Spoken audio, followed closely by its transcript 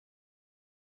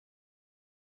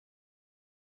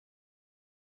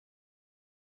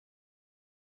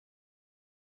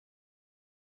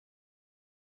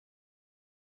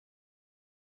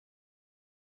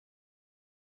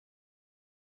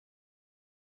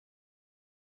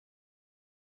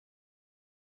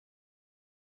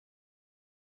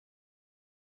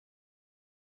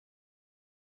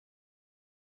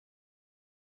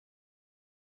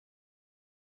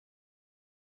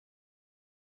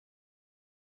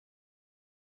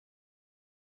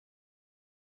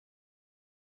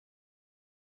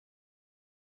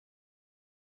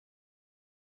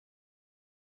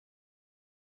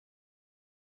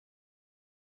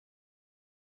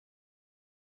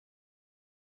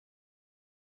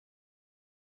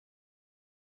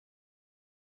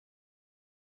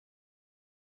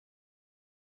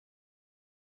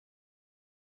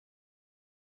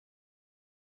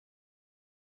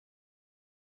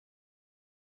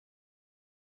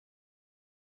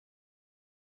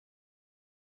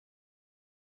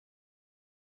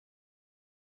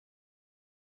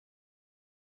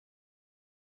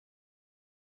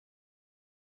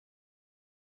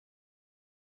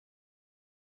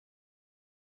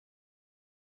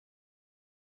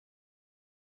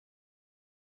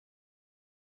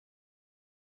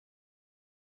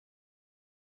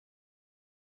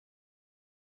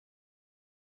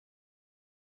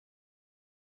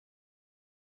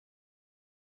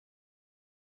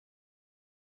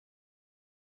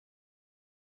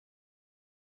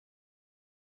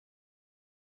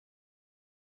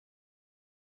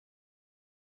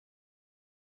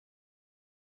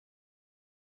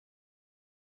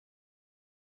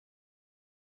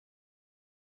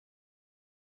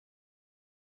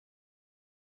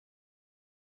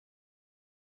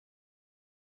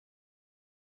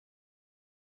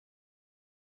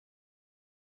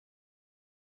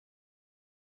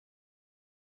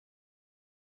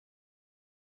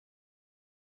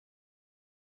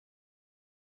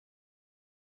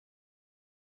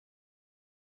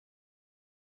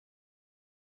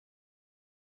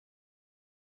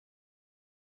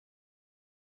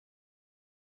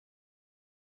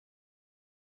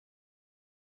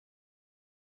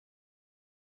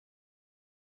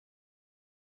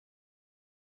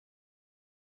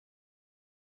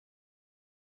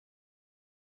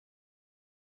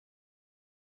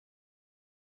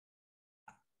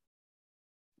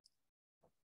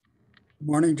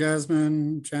Morning,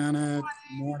 Jasmine, Janet,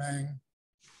 morning.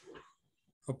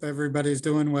 Hope everybody's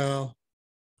doing well.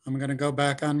 I'm going to go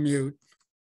back on mute.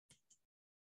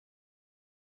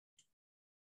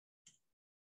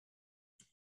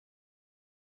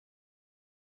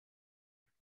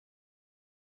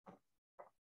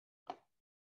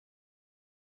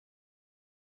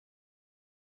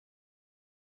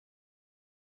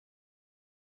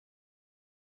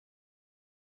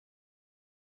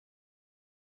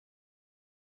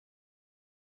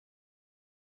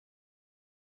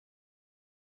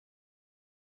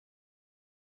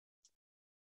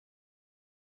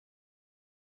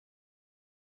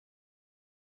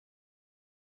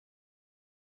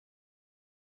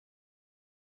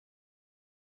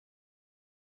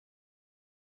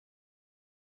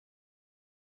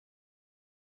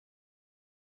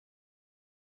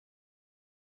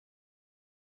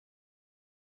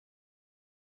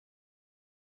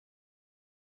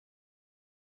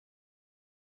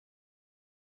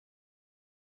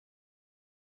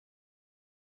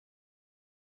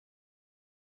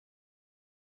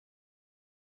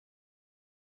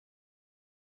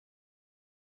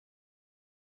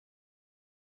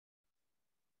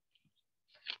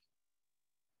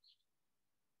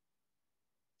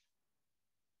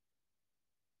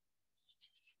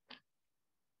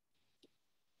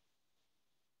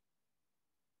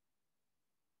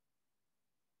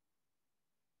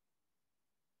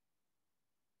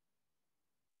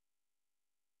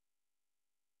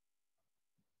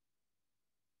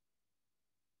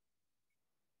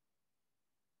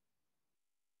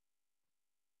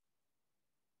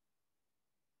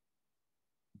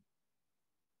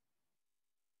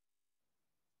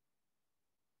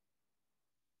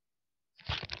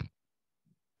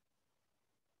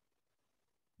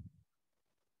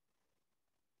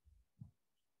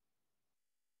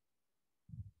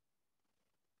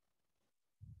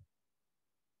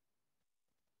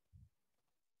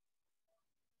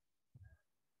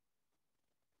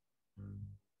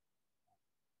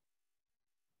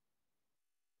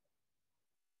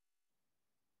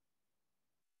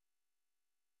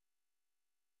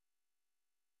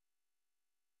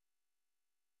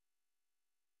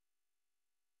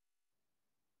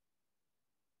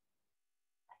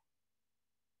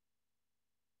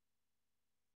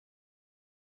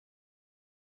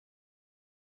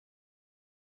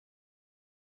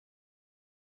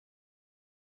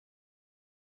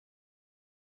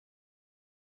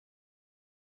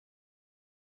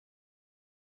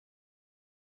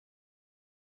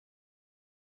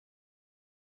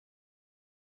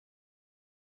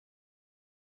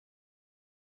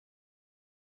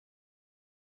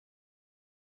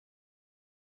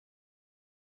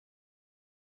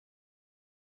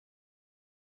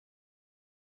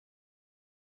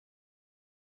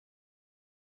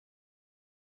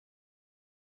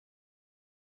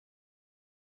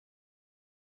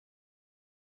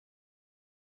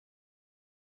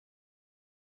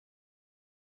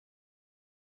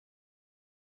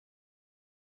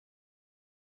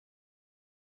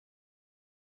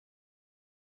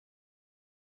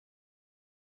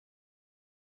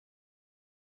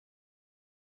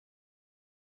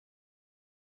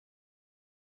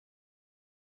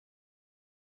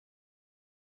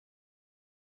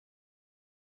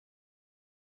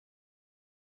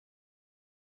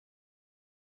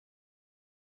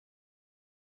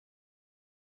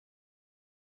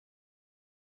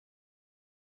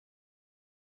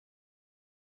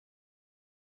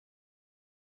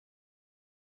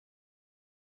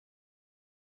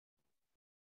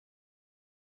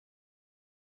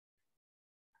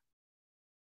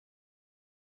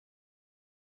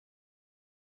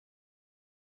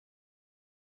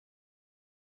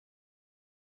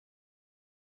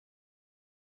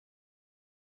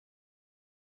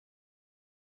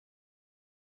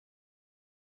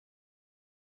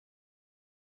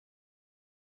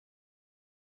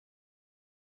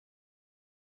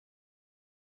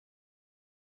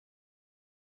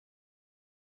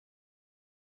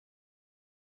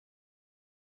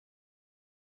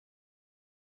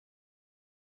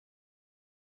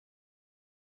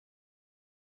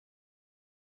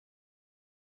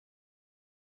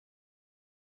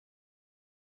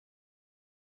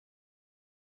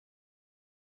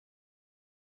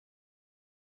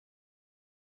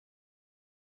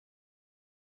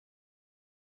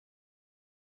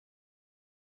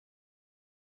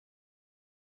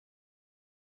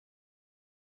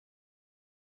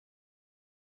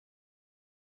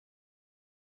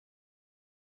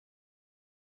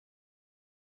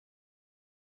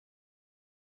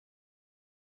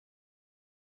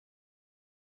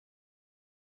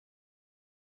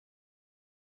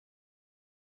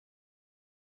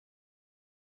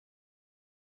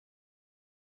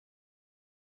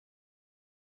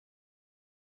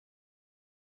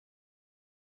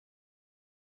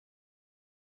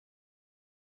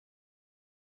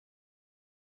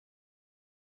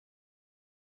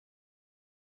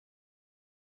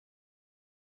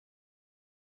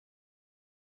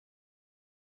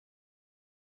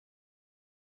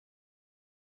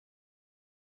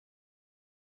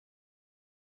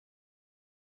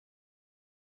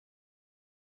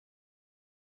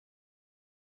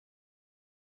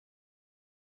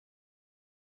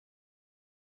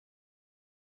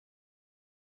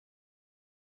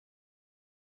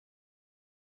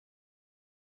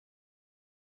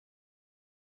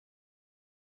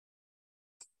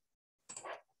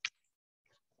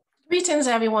 Greetings,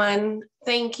 everyone.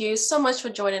 Thank you so much for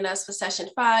joining us for session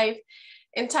 5,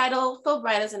 entitled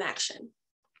Fulbrighters in Action.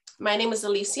 My name is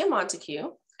Alicia Montague,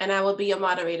 and I will be your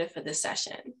moderator for this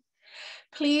session.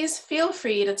 Please feel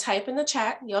free to type in the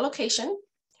chat your location,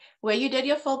 where you did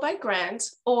your Fulbright grant,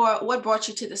 or what brought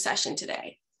you to the session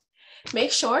today.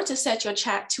 Make sure to set your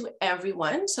chat to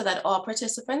everyone so that all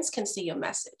participants can see your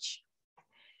message.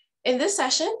 In this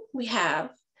session, we have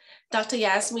Dr.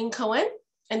 Yasmin Cohen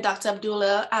and Dr.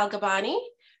 Abdullah Al-Gabani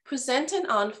presenting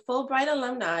on Fulbright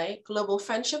Alumni Global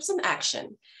Friendships in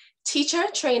Action, Teacher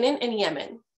Training in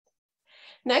Yemen.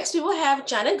 Next, we will have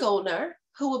Janet Goldner,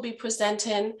 who will be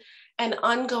presenting an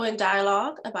ongoing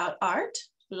dialogue about art,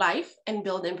 life, and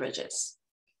building bridges.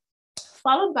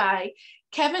 Followed by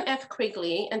Kevin F.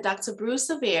 Quigley and Dr. Bruce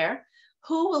Severe,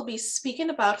 who will be speaking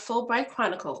about Fulbright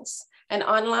Chronicles, an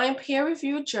online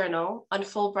peer-reviewed journal on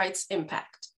Fulbright's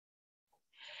impact.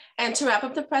 And to wrap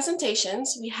up the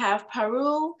presentations, we have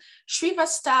Parul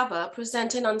Srivastava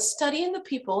presenting on studying the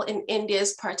people in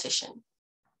India's partition.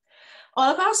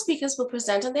 All of our speakers will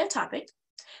present on their topic.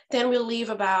 Then we'll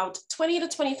leave about 20 to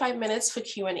 25 minutes for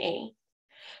Q&A.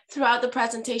 Throughout the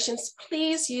presentations,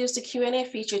 please use the Q&A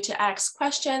feature to ask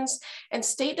questions and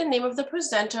state the name of the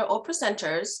presenter or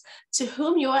presenters to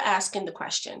whom you are asking the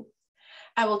question.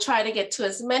 I will try to get to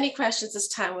as many questions as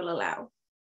time will allow.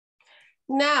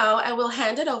 Now I will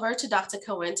hand it over to Dr.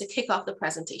 Cohen to kick off the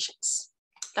presentations.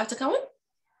 Dr.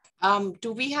 Cohen?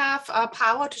 Do we have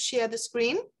power to share the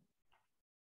screen?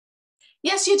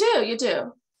 Yes, you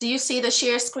do. Do you see the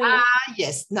share screen?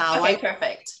 Yes, now. Okay, perfect.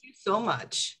 Thank you so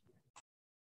much.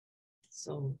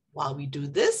 So while we do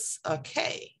this,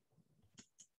 okay.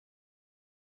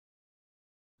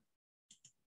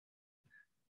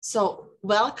 So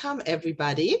welcome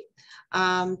everybody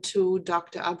to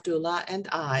Dr. Abdullah and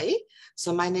I.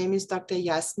 So my name is Dr.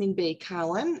 Yasmin Bey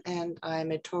Cowan, and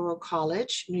I'm at Touro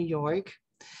College, New York.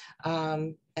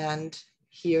 And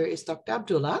here is Dr.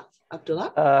 Abdullah.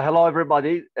 Abdullah. Hello,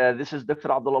 everybody. This is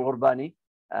Dr. Abdullah Al-Ghurbani.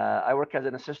 I work as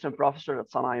an assistant professor at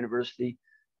Sana'a University,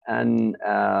 and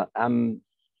I'm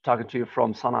talking to you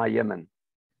from Sana'a, Yemen.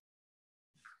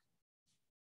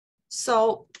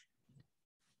 So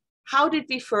how did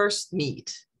we first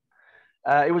meet?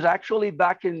 It was actually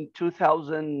back in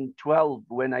 2012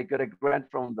 when I got a grant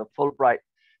from the Fulbright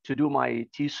to do my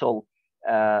TESOL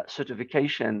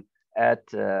certification at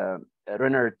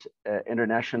Renard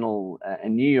International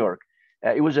in New York.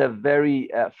 It was a very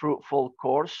fruitful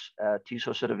course,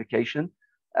 TESOL certification,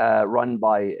 run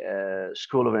by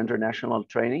School of International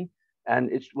Training.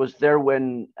 And it was there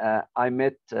when I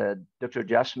met Dr.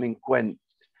 Jasmine Cohen.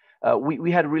 We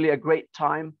had really a great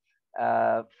time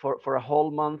for a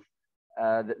whole month.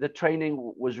 The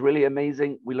training was really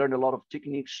amazing. We learned a lot of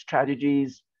techniques,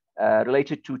 strategies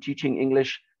related to teaching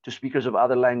English to speakers of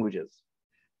other languages.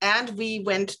 And we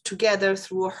went together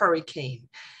through a hurricane.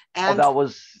 And that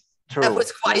was true. That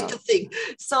was quite the thing.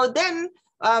 So then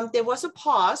there was a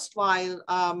pause while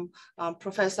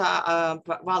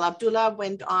while Abdullah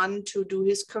went on to do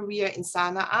his career in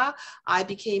Sana'a. I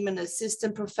became an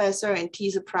assistant professor and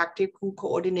TESOL practicum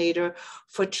coordinator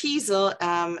for TESOL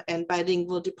and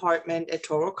bilingual department at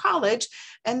Touro College.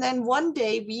 And then one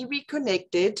day we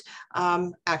reconnected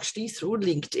actually through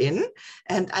LinkedIn,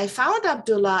 and I found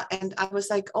Abdullah and I was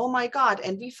like, oh my God.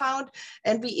 And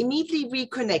we immediately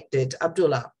reconnected,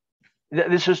 Abdullah.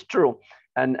 This is true.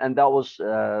 And that was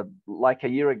like a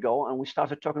year ago, and we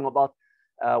started talking about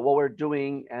what we're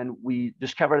doing, and we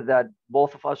discovered that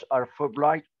both of us are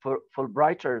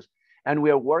Fulbrighters, and we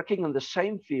are working on the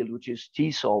same field, which is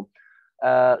TESOL.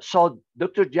 So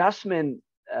Dr. Jasmine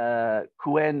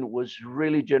Cohen was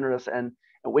really generous, and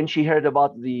when she heard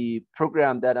about the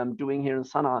program that I'm doing here in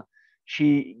Sana'a,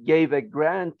 she gave a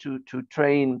grant to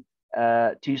train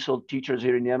TESOL teachers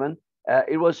here in Yemen.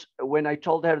 It was when I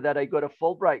told her that I got a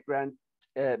Fulbright grant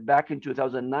back in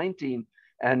 2019,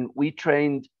 and we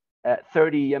trained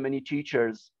 30 Yemeni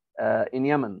teachers in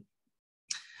Yemen.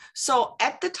 So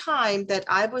at the time that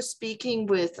I was speaking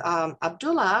with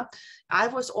Abdullah, I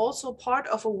was also part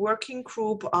of a working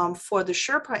group for the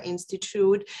Sherpa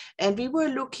Institute, and we were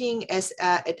looking at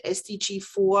SDG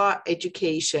 4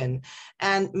 education.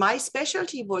 And my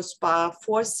specialty was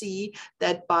foresee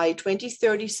that by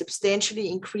 2030 substantially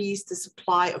increase the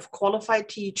supply of qualified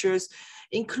teachers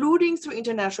including through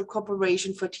international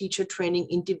cooperation for teacher training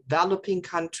in developing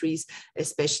countries,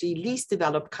 especially least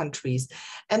developed countries.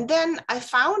 And then I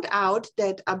found out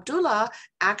that Abdullah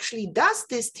actually does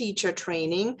this teacher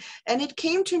training, and it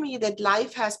came to me that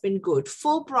life has been good.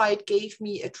 Fulbright gave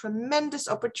me a tremendous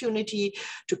opportunity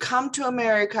to come to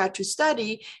America to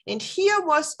study, and here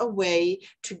was a way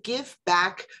to give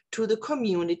back to the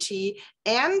community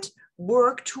and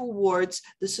work towards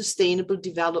the sustainable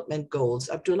development goals.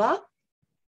 Abdullah?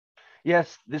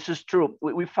 Yes, this is true.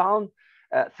 We found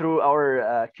through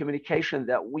our communication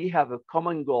that we have a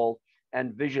common goal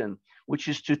and vision, which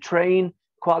is to train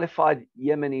qualified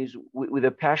Yemenis with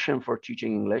a passion for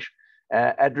teaching English,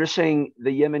 addressing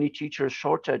the Yemeni teachers'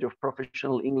 shortage of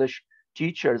professional English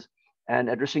teachers, and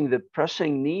addressing the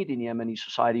pressing need in Yemeni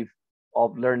society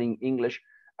of learning English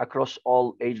across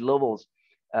all age levels,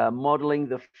 modeling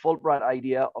the Fulbright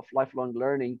idea of lifelong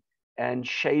learning and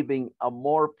shaping a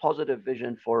more positive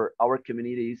vision for our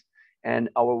communities and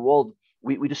our world.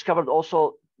 We discovered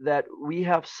also that we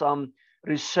have some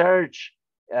research,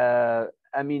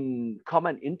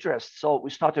 common interests. So we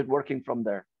started working from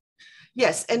there.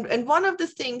 Yes, and one of the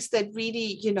things that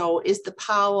really, is the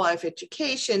power of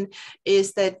education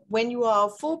is that when you are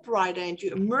a Fulbrighter and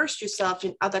you immerse yourself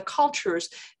in other cultures,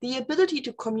 the ability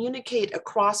to communicate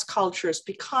across cultures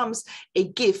becomes a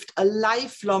gift, a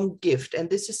lifelong gift. And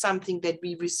this is something that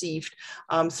we received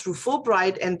through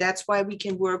Fulbright, and that's why we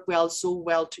can work so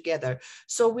well together.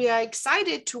 So we are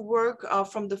excited to work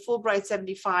from the Fulbright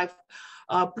 75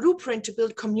 blueprint to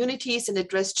build communities and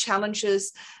address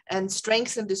challenges and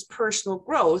strengthen this personal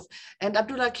growth. And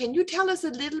Abdullah, can you tell us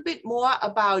a little bit more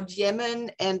about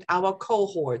Yemen and our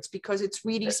cohorts, because it's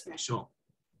really special?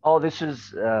 Oh, this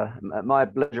is my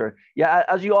pleasure. Yeah,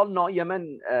 as you all know,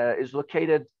 Yemen is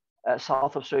located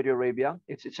south of Saudi Arabia.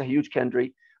 It's a huge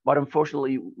country, but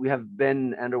unfortunately, we have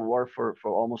been under war for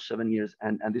almost 7 years,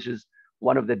 and this is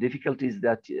one of the difficulties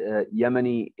that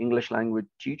Yemeni English language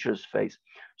teachers face.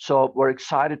 So we're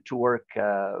excited to work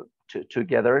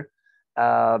together.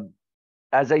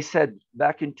 As I said,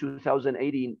 back in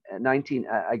 2018-19,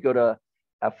 I got a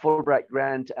Fulbright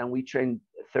grant, and we trained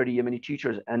 30 Yemeni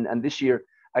teachers. And this year,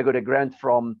 I got a grant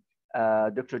from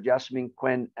Dr. Jasmine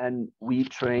Quinn, and we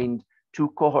trained 2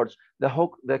 cohorts. The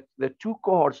 2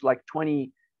 cohorts, like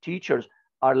 20 teachers,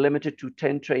 are limited to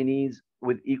 10 trainees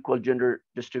with equal gender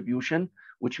distribution,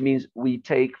 which means we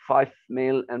take 5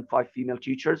 male and 5 female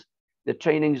teachers. The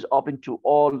training is open to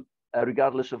all,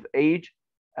 regardless of age.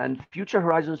 And Future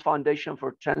Horizons Foundation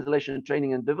for Translation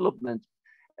Training and Development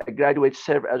graduates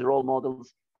serve as role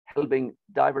models, helping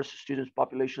diverse students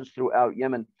populations throughout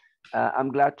Yemen.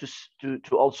 I'm glad to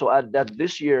also add that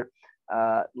this year,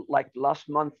 like last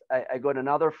month, I got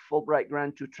another Fulbright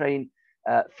grant to train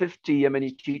 50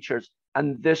 Yemeni teachers.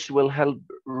 And this will help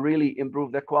really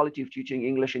improve the quality of teaching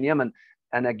English in Yemen.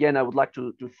 And again, I would like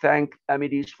to thank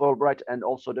Amidis, Fulbright, and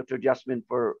also Dr. Jasmine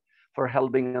for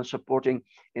helping and supporting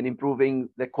in improving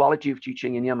the quality of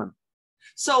teaching in Yemen.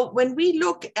 So when we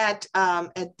look at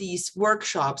these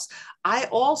workshops, I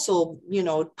also,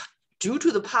 due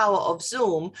to the power of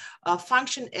Zoom,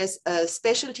 function as a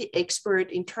specialty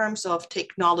expert in terms of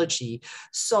technology.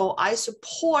 So I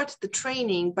support the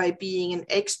training by being an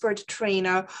expert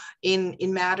trainer in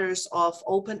matters of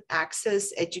open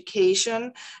access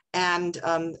education and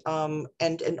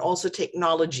also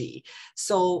technology.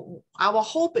 So our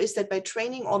hope is that by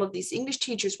training all of these English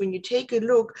teachers, when you take a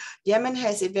look, Yemen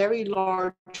has a very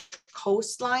large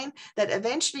coastline that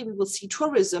eventually we will see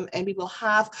tourism, and we will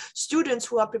have students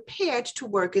who are prepared to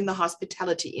work in the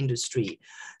hospitality industry.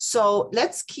 So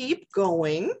let's keep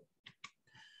going.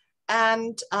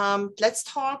 And let's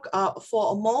talk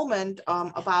for a moment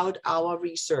about our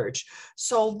research.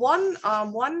 So one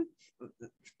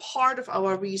part of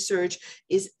our research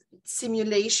is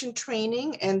simulation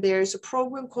training, and there's a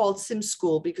program called Sim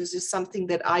School, because it's something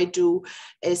that I do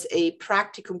as a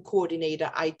practicum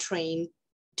coordinator. I train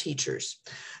teachers.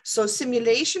 So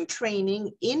simulation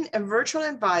training in a virtual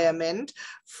environment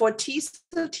for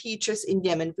TESOL teachers in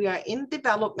Yemen. We are in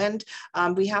development.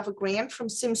 We have a grant from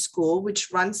Sim School,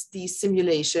 which runs these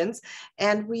simulations,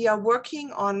 and we are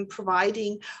working on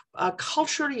providing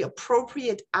culturally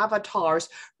appropriate avatars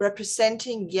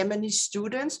representing Yemeni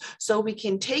students, so we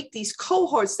can take these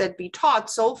cohorts that we taught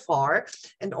so far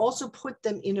and also put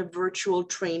them in a virtual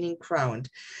training ground.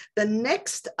 The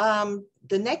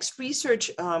next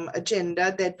research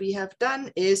agenda that we have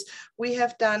done is we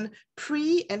have done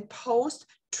pre and post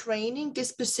training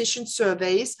disposition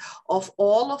surveys of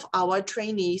all of our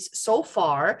trainees so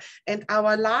far. And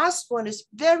our last one is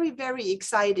very, very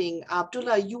exciting.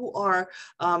 Abdullah, you are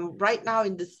right now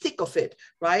in the thick of it,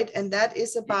 right? And that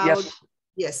is about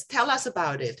Yes, tell us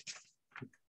about it.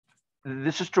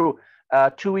 This is true.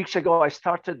 2 weeks ago, I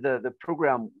started the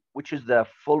program, which is the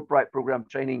Fulbright program,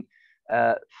 training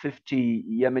 50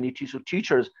 Yemeni TESOL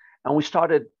teachers. And we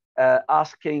started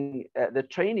asking the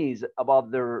trainees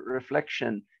about their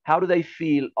reflection. How do they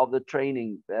feel of the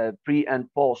training, pre and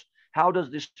post? How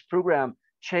does this program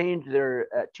change their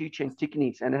teaching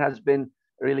techniques? And it has been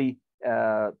really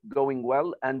going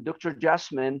well. And Dr.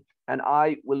 Jasmine and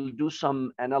I will do some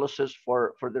analysis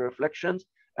for the reflections.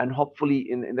 And hopefully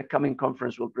in the coming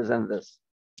conference, we'll present this.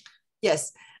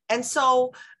 Yes. And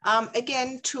so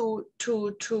again, to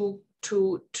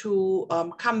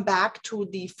come back to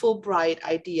the Fulbright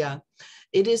idea,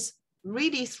 it is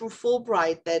really through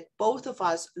Fulbright that both of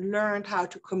us learned how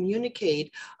to communicate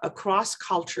across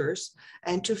cultures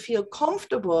and to feel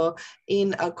comfortable in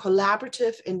a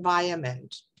collaborative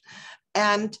environment.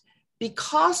 And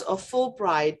because of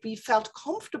Fulbright, we felt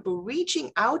comfortable reaching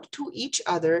out to each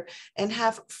other and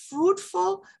have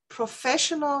fruitful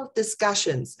professional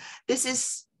discussions. This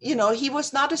is, you know, he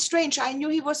was not a stranger. I knew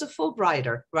he was a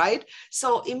Fulbrighter, right?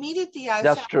 So immediately I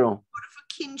That's felt true. sort of a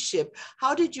kinship.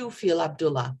 How did you feel,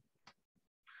 Abdullah?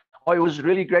 Oh, it was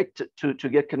really great to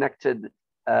get connected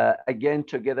again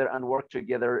together and work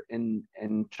together in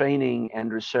training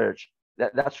and research.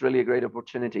 That's really a great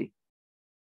opportunity.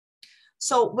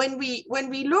 So when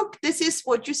we look, this is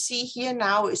what you see here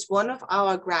now is one of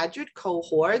our graduate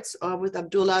cohorts with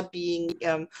Abdullah being.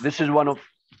 This is one of.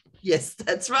 Yes,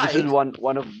 that's right. This is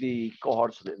one of the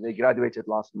cohorts that they graduated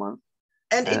last month.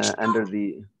 And it under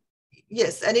the.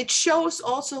 Yes, and it shows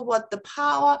also what the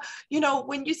power, you know,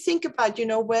 when you think about, you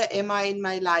know, where am I in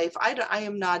my life? I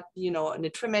am not, you know, a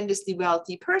tremendously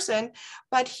wealthy person,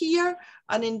 but here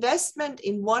an investment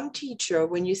in one teacher,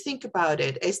 when you think about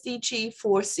it, SDG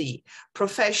 4C,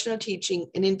 professional teaching,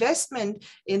 an investment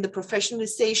in the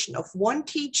professionalization of one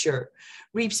teacher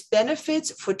reaps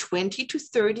benefits for 20 to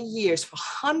 30 years for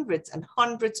hundreds and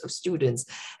hundreds of students.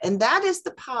 And that is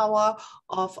the power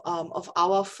of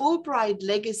our Fulbright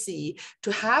legacy,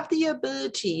 to have the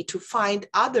ability to find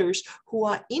others who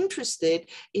are interested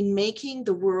in making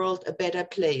the world a better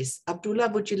place. Abdullah,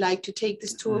 would you like to take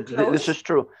this to a close? This is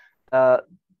true.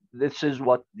 This is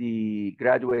what the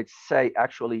graduates say.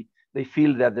 Actually, they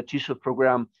feel that the TESOL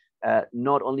program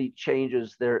not only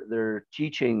changes their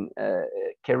teaching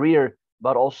career,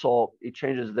 but also it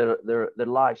changes their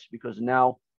lives, because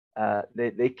now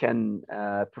they can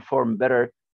perform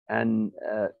better, and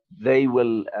they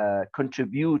will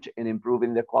contribute in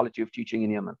improving the quality of teaching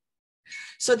in Yemen.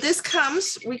 So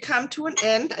we come to an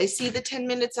end. I see the 10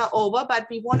 minutes are over, but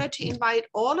we wanted to invite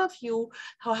all of you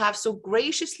who have so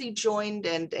graciously joined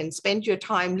and spent your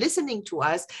time listening to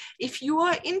us. If you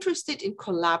are interested in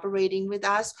collaborating with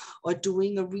us or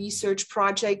doing a research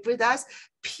project with us,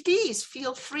 please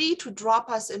feel free to drop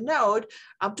us a note.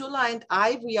 Abdullah and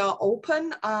I, we are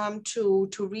open to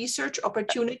research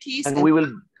opportunities and we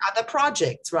will other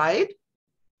projects, right?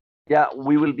 Yeah,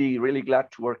 we will be really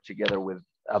glad to work together with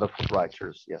other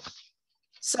Fulbrighters, yes.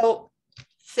 So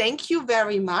thank you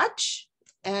very much.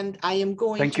 And I am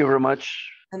going Thank you very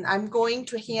much. And I'm going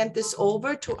to hand this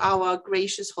over to our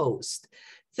gracious host.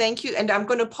 Thank you. And I'm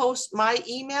going to post my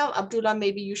email. Abdullah,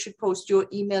 maybe you should post your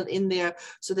email in there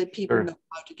so that people know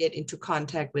how to get into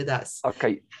contact with us.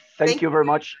 Okay. Thank you very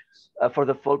much for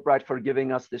the Fulbright for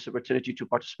giving us this opportunity to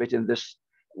participate in this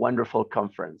wonderful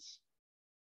conference.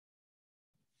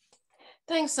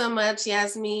 Thanks so much,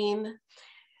 Yasmin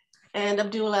and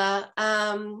Abdullah.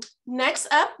 Next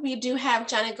up, we do have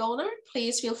Janet Goldner.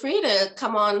 Please feel free to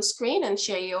come on screen and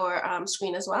share your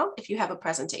screen as well if you have a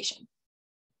presentation.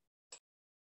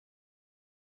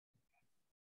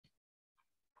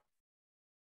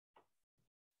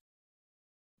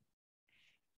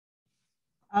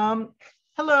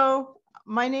 Hello,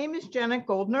 my name is Janet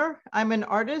Goldner. I'm an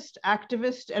artist,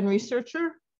 activist, and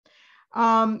researcher.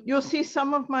 You'll see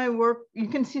some of my work. You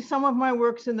can see some of my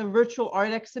works in the virtual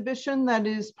art exhibition that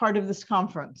is part of this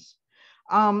conference.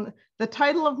 The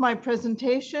title of my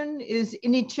presentation is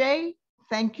Iniche,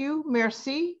 Thank You,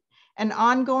 Merci, an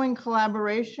ongoing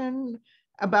collaboration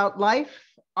about life,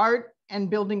 art, and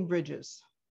building bridges.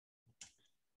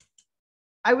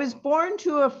 I was born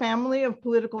to a family of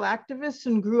political activists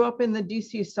and grew up in the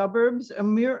DC suburbs,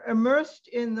 immersed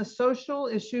in the social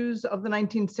issues of the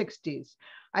 1960s.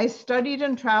 I studied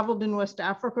and traveled in West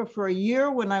Africa for a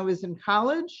year when I was in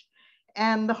college,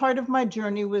 and the heart of my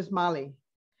journey was Mali.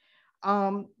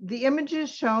 The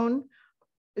images show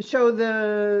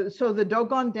the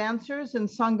Dogon dancers in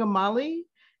Sanga, Mali.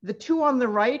 The two on the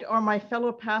right are my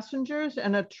fellow passengers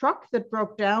and a truck that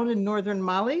broke down in northern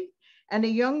Mali, and a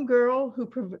young girl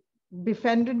who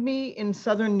befriended me in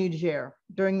southern Niger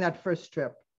during that first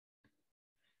trip.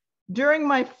 During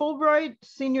my Fulbright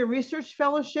Senior Research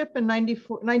Fellowship in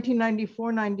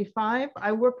 1994-95,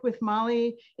 I worked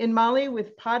in Mali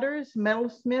with potters,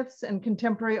 metalsmiths, and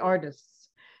contemporary artists.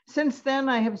 Since then,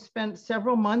 I have spent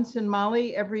several months in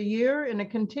Mali every year in a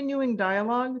continuing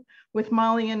dialogue with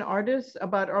Malian artists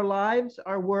about our lives,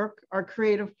 our work, our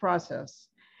creative process.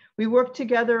 We work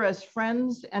together as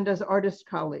friends and as artist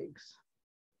colleagues.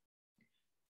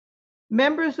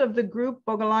 Members of the group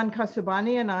Bogolan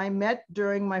Kasabani and I met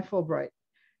during my Fulbright.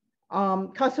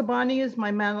 Kasabani is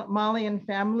my Malian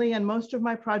family, and most of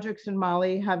my projects in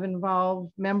Mali have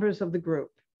involved members of the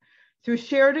group. Through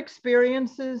shared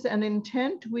experiences and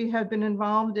intent, we have been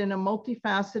involved in a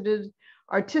multifaceted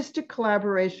artistic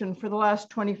collaboration for the last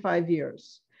 25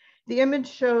 years. The image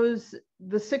shows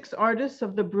the 6 artists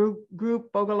of the group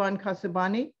Bogolan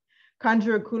Kasabani: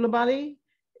 Kanjura Koulibaly,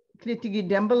 Klitigi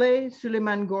Dembele,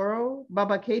 Suleiman Goro,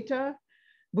 Baba Keita,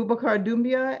 Boubacar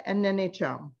Doumbia, and Nene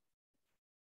Cham.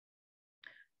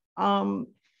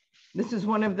 This is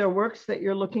one of their works that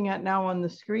you're looking at now on the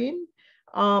screen.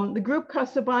 The group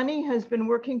Kasabani has been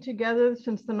working together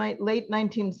since the late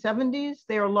 1970s.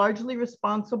 They are largely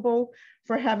responsible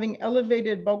for having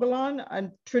elevated Bogolan,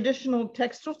 a traditional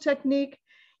textile technique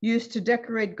used to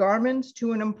decorate garments,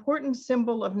 to an important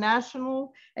symbol of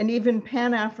national and even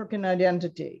Pan-African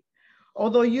identity.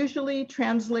 Although usually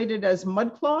translated as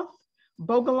mudcloth,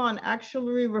 Bogolan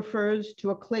actually refers to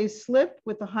a clay slip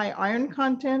with a high iron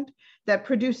content that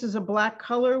produces a black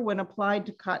color when applied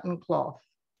to cotton cloth.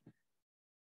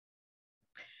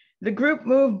 The group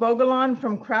moved Bogolan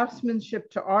from craftsmanship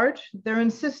to art. Their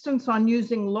insistence on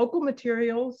using local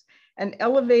materials and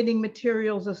elevating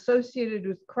materials associated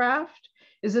with craft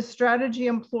is a strategy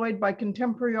employed by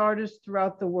contemporary artists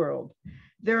throughout the world.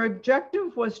 Their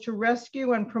objective was to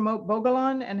rescue and promote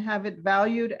Bogolan and have it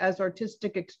valued as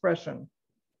artistic expression.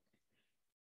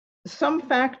 Some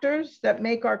factors that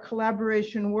make our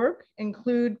collaboration work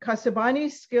include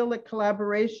Kasabani's skill at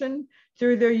collaboration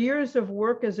through their years of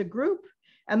work as a group,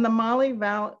 and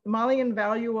the Malian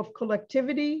value of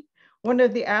collectivity, one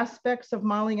of the aspects of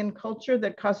Malian culture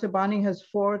that Kasabani has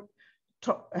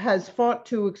fought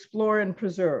to explore and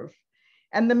preserve.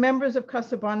 And the members of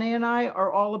Kasabani and I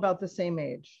are all about the same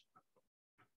age.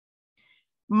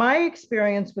 My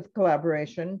experience with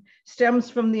collaboration stems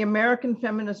from the American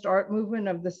feminist art movement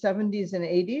of the 70s and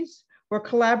 80s, where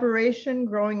collaboration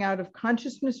growing out of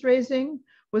consciousness raising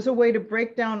was a way to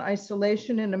break down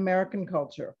isolation in American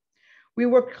culture. We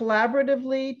worked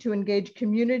collaboratively to engage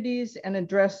communities and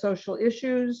address social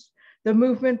issues. The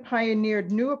movement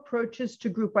pioneered new approaches to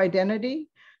group identity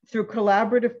through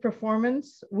collaborative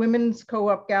performance, women's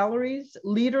co-op galleries,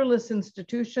 leaderless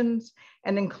institutions,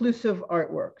 and inclusive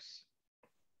artworks.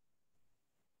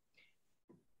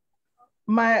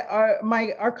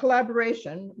 Our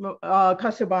collaboration,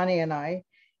 Kasabani and I,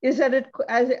 is at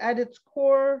its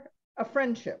core a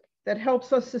friendship that helps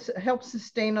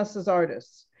sustain us as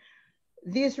artists.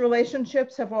 These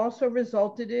relationships have also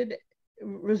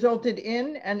resulted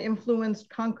in and influenced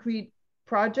concrete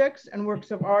projects and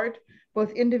works of art,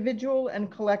 both individual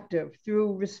and collective,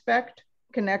 through respect,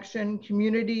 connection,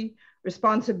 community,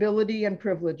 responsibility, and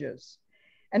privileges.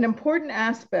 An important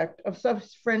aspect of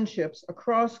such friendships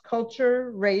across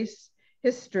culture, race,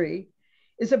 history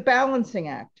is a balancing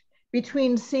act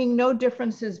between seeing no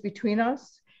differences between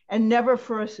us and never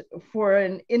for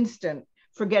an instant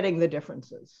forgetting the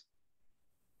differences.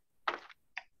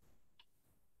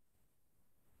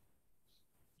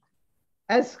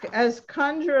 As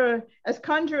Kanjura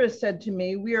said to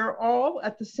me, we are all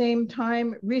at the same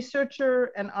time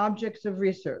researcher and objects of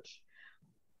research.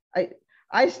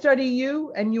 I study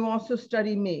you and you also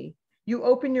study me. You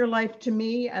open your life to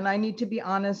me and I need to be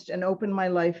honest and open my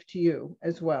life to you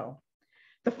as well.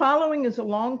 The following is a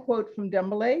long quote from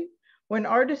Dembele. When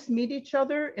artists meet each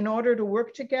other in order to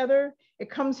work together, it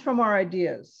comes from our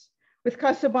ideas. With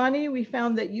Kasabani, we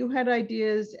found that you had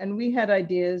ideas and we had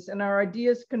ideas, and our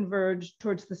ideas converged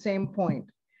towards the same point.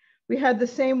 We had the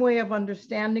same way of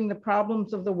understanding the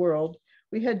problems of the world.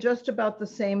 We had just about the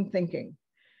same thinking.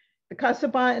 The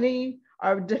Kasabani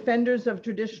are defenders of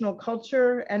traditional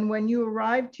culture, and when you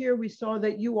arrived here, we saw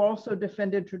that you also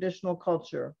defended traditional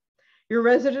culture. Your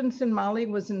residence in Mali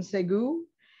was in Ségou,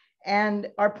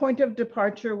 and our point of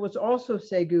departure was also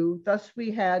Ségou. Thus, we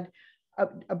had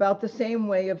about the same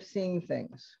way of seeing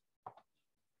things.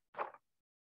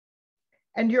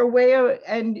 And your way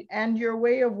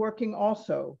of working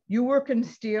also. You work in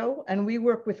steel and we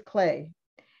work with clay.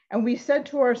 And we said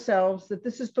to ourselves that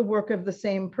this is the work of the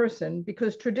same person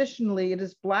because traditionally it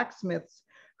is blacksmiths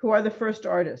who are the first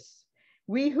artists.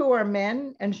 We who are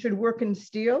men and should work in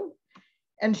steel,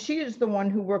 and she is the one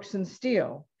who works in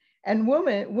steel. And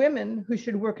women who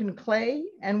should work in clay,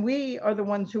 and we are the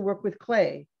ones who work with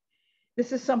clay.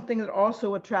 This is something that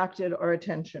also attracted our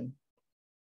attention.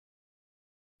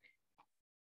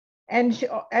 And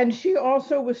she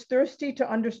also was thirsty to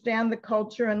understand the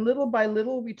culture, and little by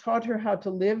little, we taught her how to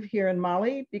live here in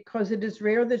Mali, because it is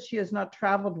rare that she has not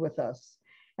traveled with us.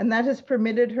 And that has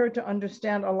permitted her to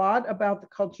understand a lot about the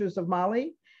cultures of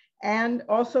Mali, and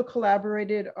also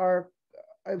facilitated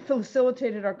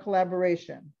our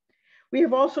collaboration. We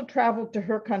have also traveled to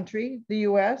her country, the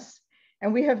US,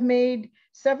 and we have made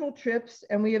several trips,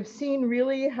 and we have seen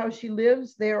really how she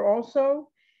lives there also,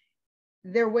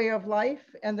 their way of life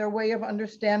and their way of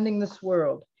understanding this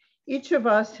world. She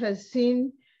has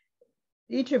seen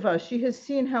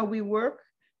how we work.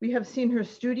 We have seen her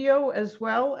studio as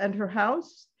well, and her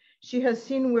house. She has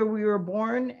seen where we were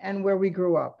born and where we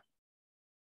grew up.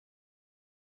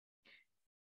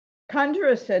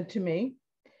 Kandra said to me,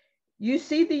 "You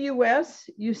see the US,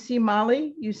 you see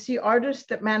Mali, you see artists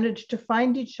that manage to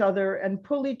find each other and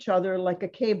pull each other like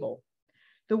a cable.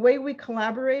 The way we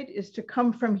collaborate is to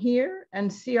come here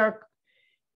and see our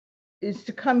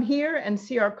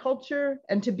culture,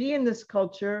 and to be in this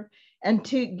culture, and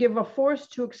to give a force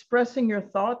to expressing your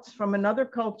thoughts from another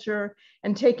culture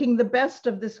and taking the best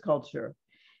of this culture,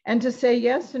 and to say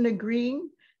yes and agreeing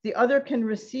the other can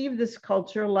receive this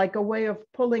culture like a way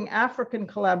of pulling African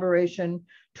collaboration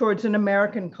towards an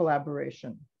American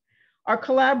collaboration.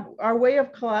 Our way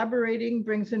of collaborating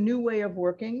brings a new way of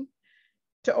working.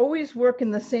 To always work in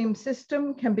the same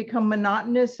system can become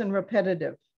monotonous and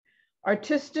repetitive.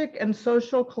 Artistic and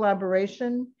social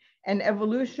collaboration and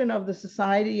evolution of the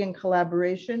society and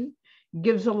collaboration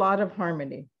gives a lot of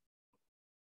harmony."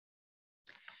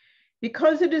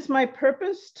 Because it is my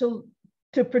purpose to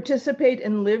participate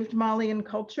in lived Malian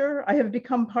culture, I have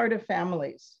become part of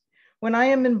families. When I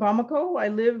am in Bamako, I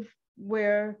live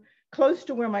close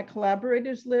to where my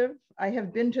collaborators live. I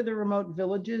have been to the remote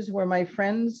villages where my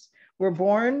friends were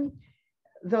born,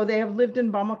 though they have lived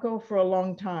in Bamako for a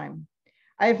long time.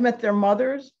 I have met their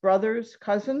mothers, brothers,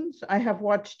 cousins. I have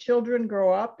watched children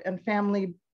grow up and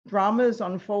family dramas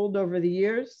unfold over the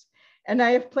years, and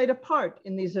I have played a part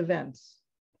in these events.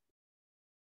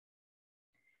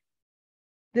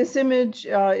 This image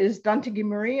is Dantigi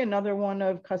Marie, another one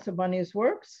of Kasabani's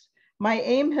works. My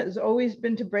aim has always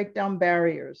been to break down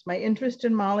barriers. My interest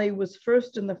in Mali was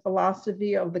first in the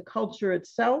philosophy of the culture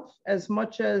itself, as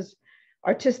much as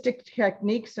artistic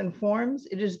techniques and forms.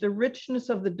 It is the richness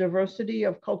of the diversity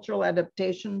of cultural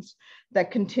adaptations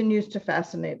that continues to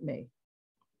fascinate me.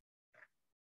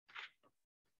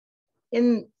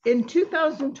 In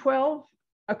 2012,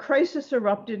 a crisis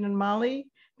erupted in Mali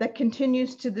that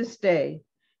continues to this day.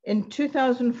 In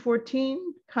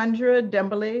 2014, Kandra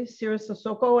Dembele, Sira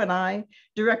Sissoko, and I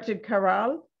directed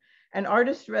Karal, an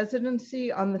artist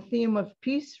residency on the theme of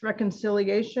peace,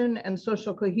 reconciliation, and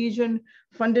social cohesion,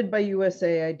 funded by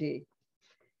USAID.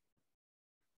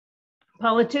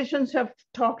 Politicians have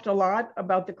talked a lot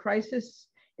about the crisis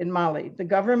in Mali. The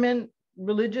government,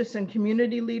 religious and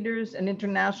community leaders, and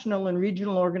international and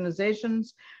regional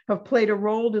organizations have played a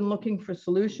role in looking for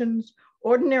solutions.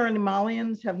 Ordinary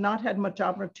Malians have not had much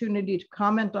opportunity to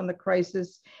comment on the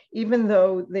crisis, even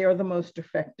though they are the most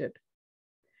affected.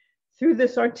 Through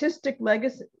this artistic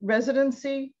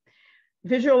residency,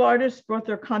 visual artists brought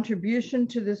their contribution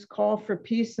to this call for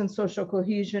peace and social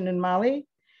cohesion in Mali.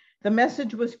 The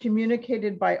message was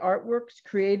communicated by artworks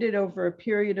created over a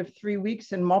period of 3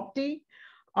 weeks in Mopti,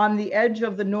 on the edge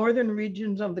of the northern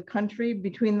regions of the country,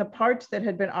 between the parts that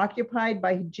had been occupied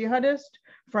by jihadists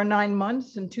for 9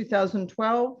 months in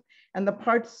 2012 and the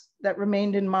parts that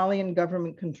remained in Malian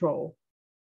government control.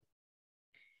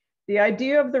 The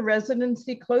idea of the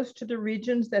residency close to the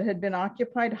regions that had been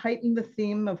occupied heightened the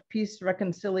theme of peace,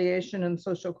 reconciliation, and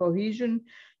social cohesion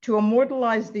to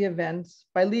immortalize the events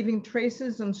by leaving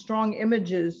traces and strong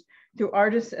images through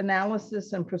artists'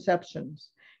 analysis and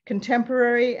perceptions.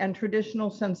 Contemporary and traditional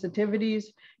sensitivities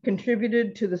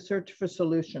contributed to the search for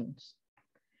solutions.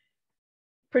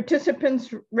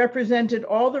 Participants represented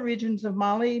all the regions of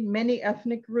Mali, many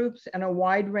ethnic groups, and a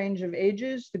wide range of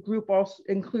ages. The group also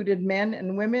included men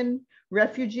and women,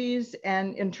 refugees,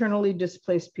 and internally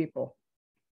displaced people.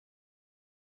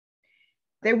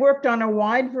 They worked on a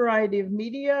wide variety of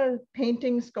media,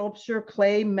 painting, sculpture,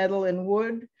 clay, metal, and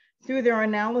wood. Through their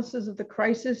analysis of the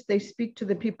crisis, they speak to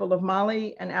the people of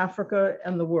Mali and Africa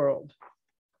and the world.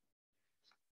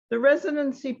 The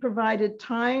residency provided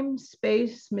time,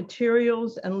 space,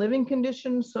 materials, and living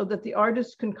conditions so that the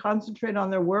artists can concentrate on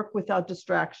their work without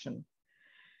distraction.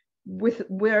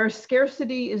 Where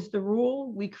scarcity is the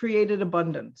rule, we created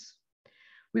abundance.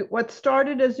 What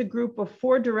started as a group of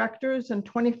 4 directors and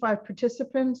 25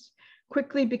 participants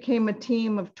quickly became a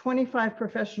team of 25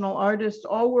 professional artists,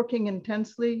 all working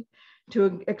intensely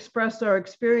to express our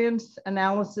experience,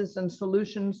 analysis, and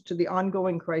solutions to the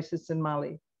ongoing crisis in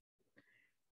Mali.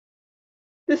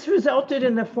 This resulted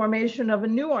in the formation of a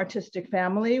new artistic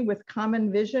family with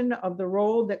common vision of the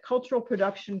role that cultural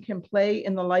production can play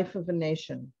in the life of a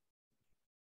nation.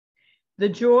 The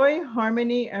joy,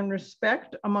 harmony, and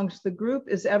respect amongst the group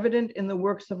is evident in the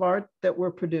works of art that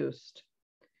were produced.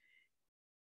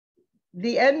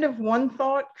 The end of one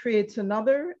thought creates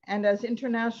another, and as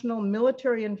international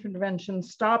military intervention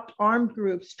stopped armed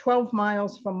groups 12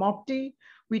 miles from Mopti,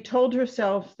 we told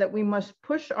ourselves that we must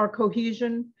push our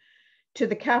cohesion to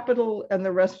the capital and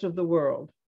the rest of the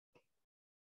world.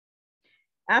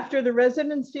 After the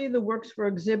residency, the works were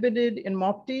exhibited in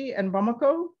Mopti and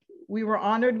Bamako. We were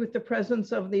honored with the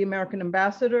presence of the American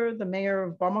ambassador, the mayor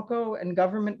of Bamako, and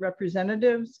government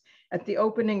representatives at the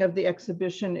opening of the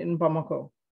exhibition in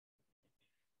Bamako.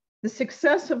 The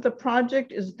success of the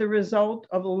project is the result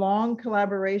of a long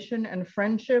collaboration and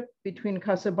friendship between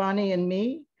Kasabani and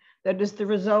me. That is the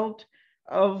result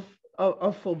of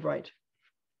Fulbright.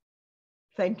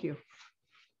 Thank you.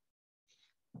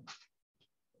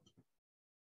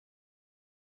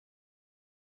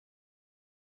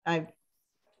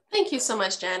 Thank you so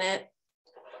much, Janet.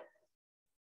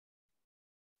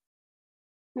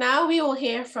 Now we will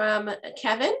hear from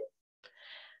Kevin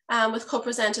with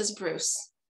co-presenters Bruce.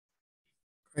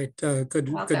 Great. Good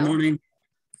morning,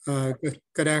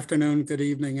 good afternoon, good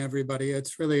evening, everybody.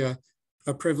 It's really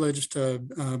a privilege to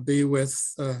be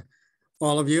with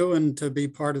all of you and to be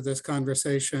part of this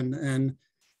conversation. And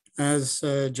as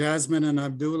Jasmine and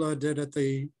Abdullah did at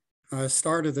the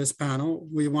start of this panel,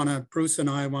 Bruce and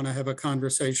I want to have a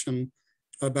conversation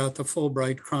about the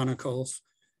Fulbright Chronicles,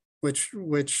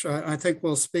 which I think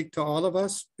will speak to all of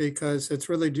us because it's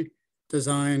really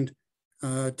designed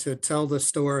to tell the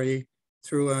story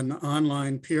through an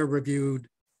online peer-reviewed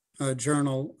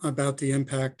journal about the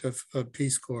impact of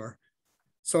Peace Corps.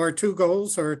 So our 2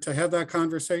 goals are to have that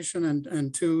conversation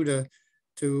and 2,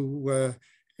 to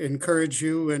encourage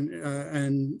you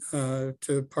and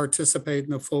to participate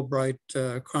in the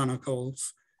Fulbright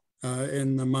Chronicles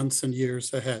in the months and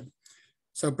years ahead.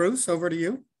 So Bruce, over to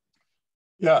you.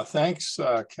 Yeah, thanks,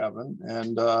 Kevin.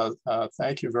 And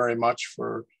thank you very much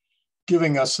for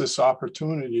giving us this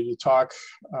opportunity to talk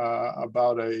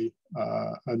about a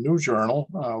new journal,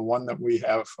 one that we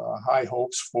have high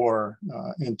hopes for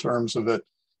in terms of it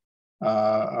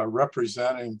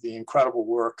representing the incredible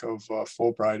work of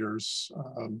Fulbrighters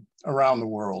around the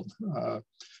world.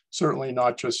 Certainly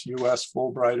not just US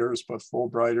Fulbrighters, but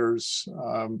Fulbrighters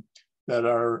that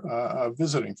are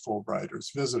visiting Fulbrighters,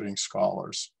 visiting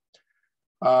scholars.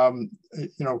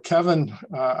 Kevin,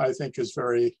 I think, is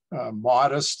very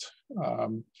modest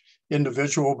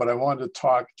individual, but I wanted to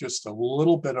talk just a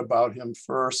little bit about him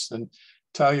first and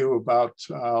tell you about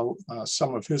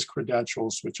some of his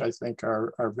credentials, which I think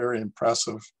are very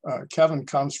impressive. Kevin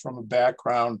comes from a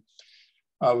background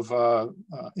of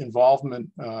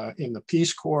involvement in the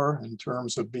Peace Corps in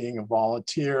terms of being a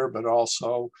volunteer, but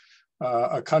also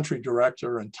a country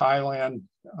director in Thailand,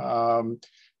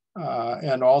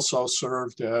 and also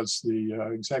served as the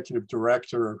executive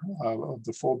director of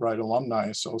the Fulbright Alumni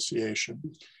Association.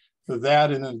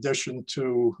 That, in addition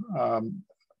to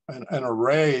an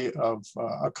array of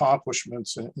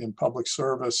accomplishments in public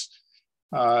service,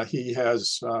 he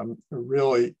has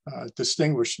really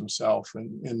distinguished himself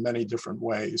in many different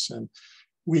ways. And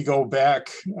we go back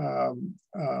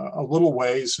a little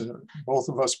ways, both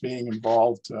of us being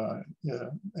involved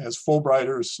as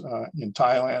Fulbrighters in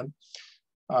Thailand.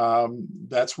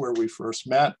 That's where we first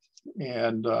met.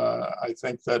 And I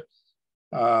think that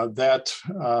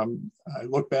I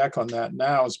look back on that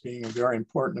now as being a very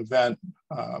important event,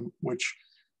 which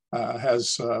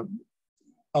has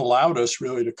allowed us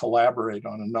really to collaborate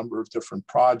on a number of different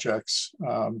projects,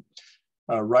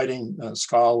 writing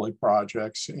scholarly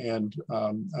projects, and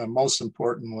most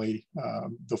importantly,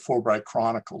 the Fulbright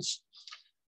Chronicles.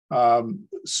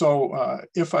 So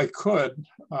if I could,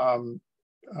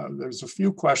 there's a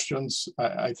few questions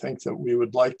I think that we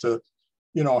would like to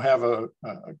have a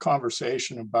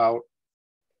conversation about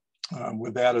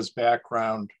with that as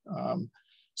background.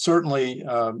 Certainly,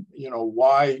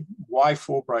 why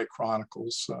Fulbright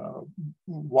Chronicles?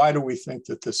 Why do we think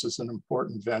that this is an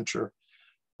important venture?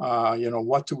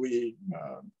 What do we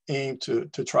aim to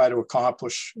try to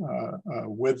accomplish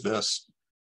with this?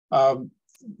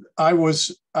 I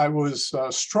was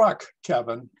struck,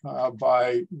 Kevin,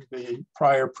 by the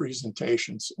prior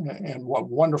presentations and what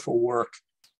wonderful work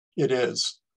it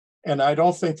is. And I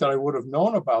don't think that I would have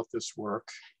known about this work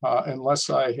unless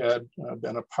I had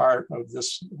been a part of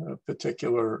this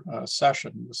particular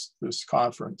session, this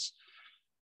conference.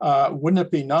 Wouldn't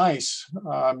it be nice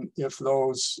if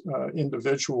those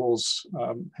individuals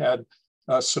had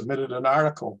submitted an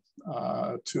article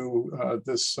to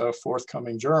this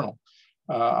forthcoming journal,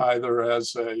 either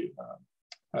as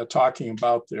talking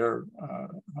about their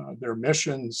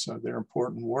missions, their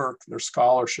important work, their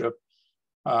scholarship,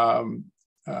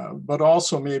 but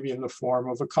also maybe in the form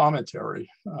of a commentary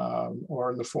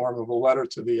or in the form of a letter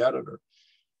to the editor.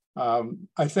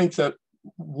 I think that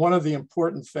one of the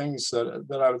important things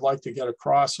that I would like to get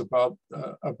across about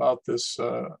this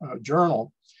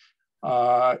journal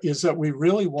is that we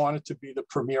really want it to be the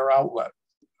premier outlet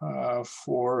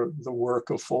for the work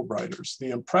of Fulbrighters,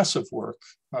 the impressive work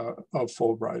of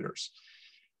Fulbrighters.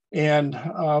 And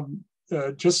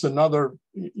just another,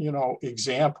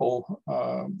 example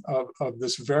of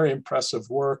this very impressive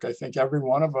work. I think every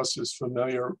one of us is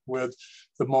familiar with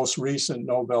the most recent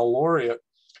Nobel laureate,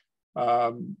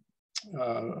 having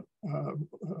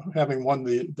won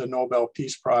the Nobel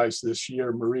Peace Prize this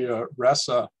year, Maria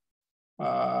Ressa,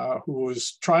 who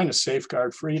was trying to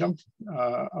safeguard freedom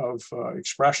of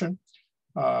expression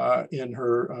in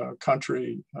her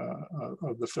country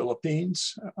of the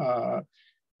Philippines,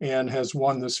 and has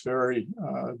won this very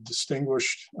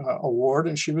distinguished award.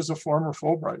 And she was a former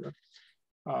Fulbrighter.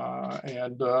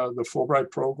 And the Fulbright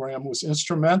program was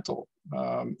instrumental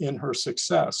in her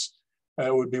success.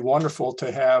 It would be wonderful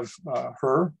to have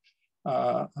her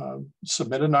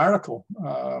submit an article,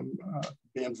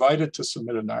 be invited to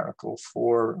submit an article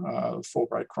for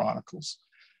Fulbright Chronicles.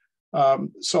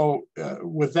 So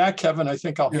with that, Kevin, I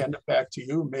think I'll hand it back to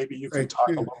you. Maybe you can talk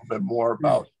a little bit more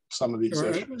about some of these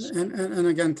issues. And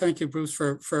again, thank you, Bruce,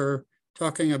 for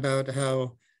talking about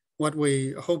how what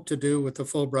we hope to do with the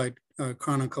Fulbright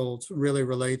Chronicles really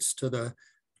relates to the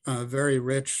very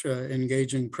rich,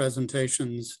 engaging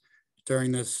presentations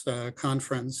during this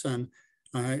conference. And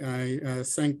I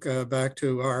think back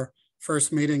to our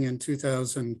first meeting in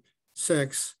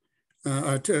 2006.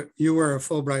 You were a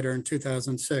Fulbrighter in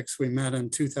 2006. We met in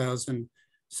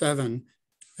 2007.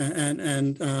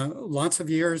 And lots of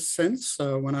years since,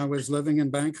 when I was living in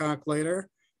Bangkok later.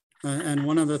 And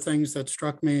one of the things that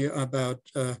struck me about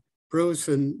Bruce,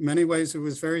 in many ways, it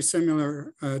was very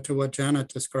similar to what Janet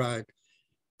described,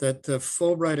 that the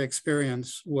Fulbright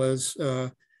experience was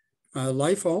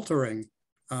life-altering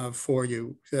for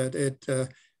you, that it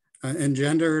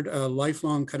engendered a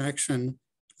lifelong connection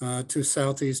to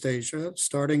Southeast Asia,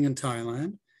 starting in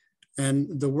Thailand.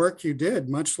 And the work you did,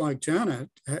 much like Janet,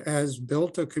 has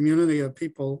built a community of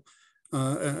people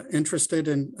interested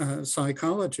in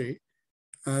psychology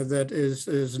that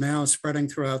is now spreading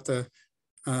throughout the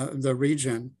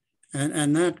region.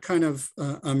 And that kind of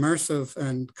immersive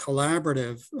and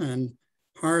collaborative and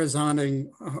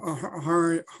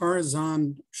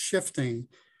horizon shifting,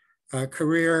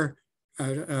 career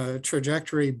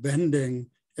trajectory bending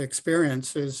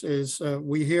experience is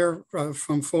we hear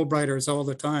from Fulbrighters all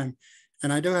the time.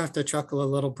 And I do have to chuckle a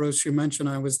little. Bruce, you mentioned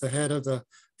I was the head of the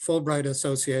Fulbright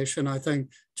Association. I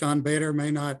think John Bader may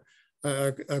not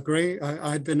agree.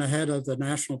 I'd been the head of the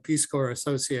National Peace Corps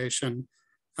Association,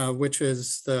 which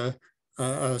is the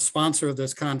sponsor of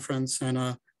this conference and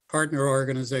a partner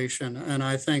organization. And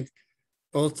I think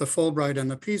both the Fulbright and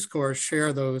the Peace Corps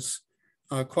share those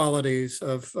qualities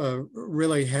of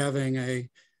really having a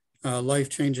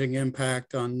life-changing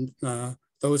impact on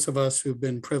those of us who've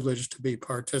been privileged to be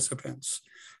participants.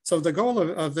 So the goal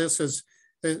of this is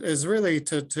really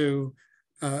to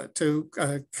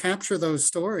capture those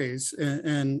stories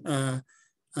and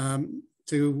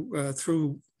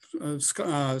through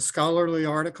scholarly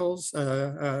articles,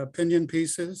 opinion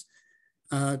pieces,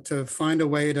 to find a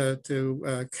way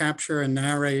to capture and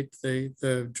narrate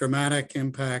the dramatic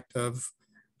impact of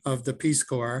the Peace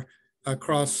Corps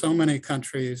across so many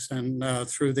countries and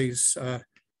through these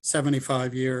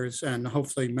 75 years and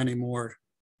hopefully many more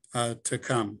to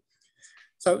come.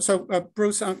 So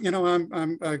Bruce,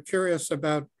 I'm curious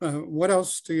about what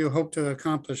else do you hope to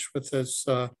accomplish with this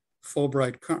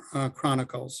Fulbright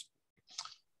Chronicles?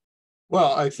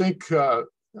 Well, I think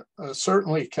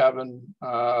certainly, Kevin,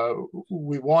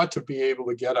 we want to be able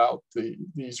to get out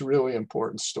these really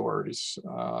important stories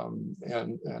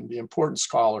and the important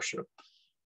scholarship.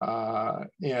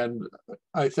 And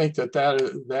I think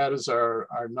that is our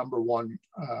number one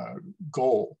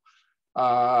goal.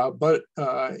 But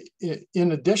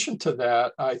in addition to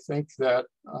that, I think that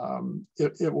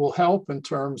it will help in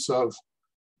terms of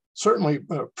certainly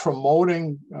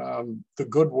promoting the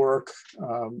good work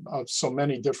of so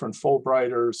many different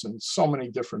Fulbrighters and so many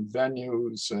different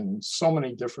venues and so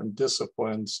many different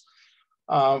disciplines.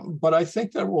 But I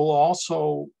think that will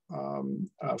also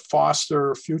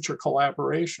foster future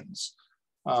collaborations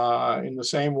in the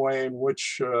same way in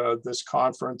which this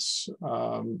conference,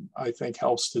 I think,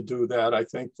 helps to do that. I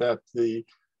think that the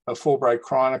Fulbright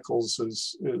Chronicles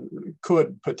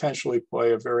could potentially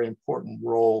play a very important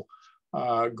role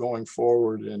going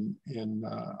forward in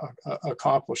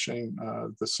accomplishing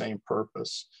the same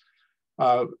purpose.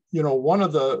 You know, one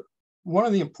of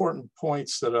the important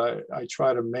points that I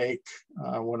try to make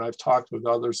when I've talked with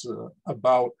others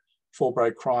about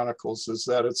Fulbright Chronicles is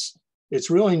that it's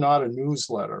really not a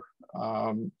newsletter.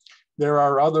 There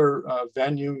are other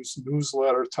venues,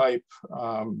 newsletter type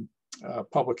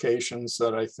publications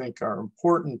that I think are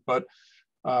important, but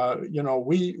you know,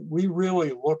 we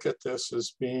really look at this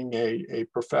as being a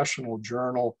professional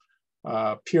journal,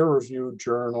 peer-reviewed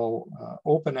journal,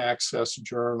 open access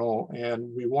journal, and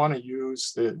we want to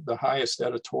use the highest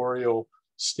editorial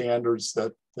standards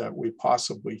that we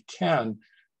possibly can.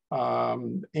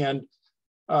 And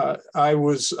I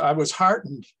was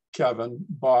heartened, Kevin,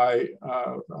 by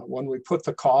when we put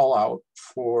the call out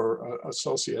for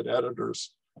associate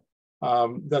editors,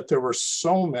 that there were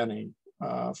so many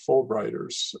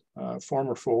Fulbrighters,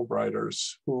 former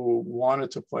Fulbrighters, who wanted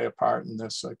to play a part in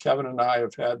this. Kevin and I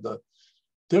have had the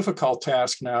difficult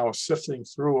task now of sifting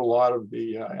through a lot of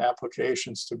the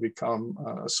applications to become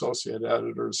associate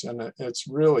editors, and it's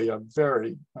really a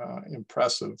very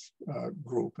impressive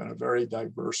group and a very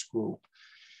diverse group.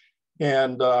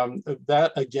 And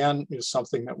that again is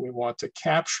something that we want to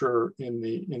capture in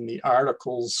the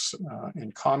articles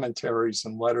and commentaries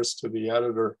and letters to the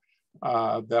editor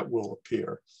that will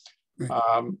appear.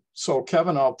 So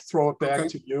Kevin, I'll throw it back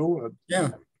to you. Yeah,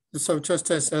 so just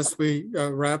as we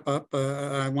wrap up,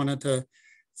 I wanted to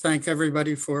thank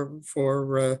everybody for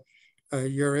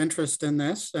your interest in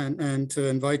this and to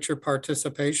invite your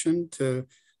participation, to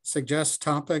suggest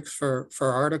topics for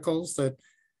articles that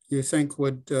you think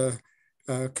would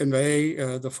convey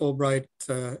the Fulbright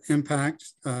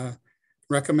impact,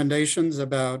 recommendations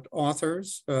about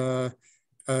authors,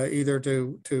 either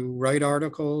to write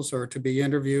articles or to be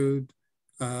interviewed,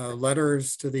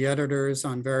 letters to the editors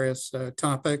on various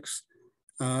topics.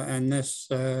 And this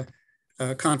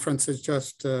conference is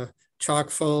just chock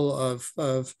full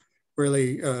of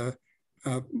really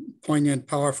poignant,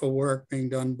 powerful work being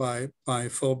done by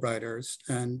Fulbrighters.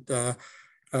 And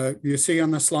you see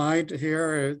on the slide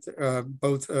here,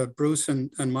 both Bruce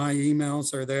and my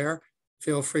emails are there.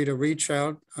 Feel free to reach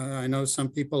out. I know some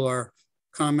people are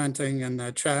commenting in the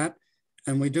chat,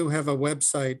 and we do have a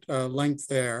website link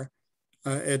there.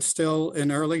 It's still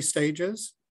in early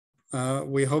stages.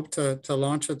 We hope to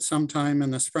launch it sometime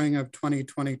in the spring of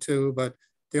 2022, but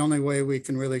the only way we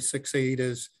can really succeed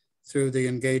is through the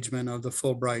engagement of the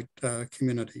Fulbright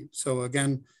community. So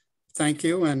again, thank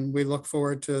you, and we look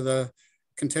forward to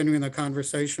continuing the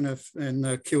conversation in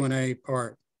the Q&A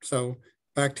part. So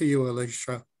back to you,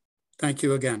 Alicia. Thank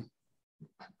you again.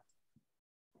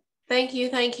 Thank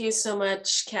you so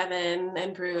much, Kevin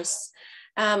and Bruce.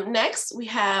 Next, we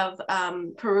have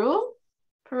Parul.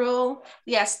 Parul,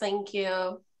 yes, thank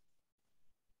you.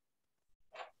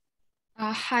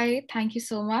 Hi, thank you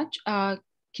so much. Am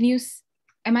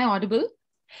I audible?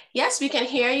 Yes, we can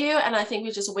hear you, and I think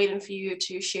we're just waiting for you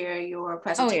to share your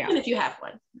presentation if you have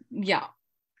one. Yeah.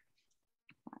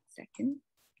 1 second.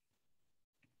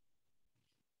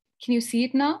 Can you see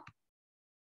it now?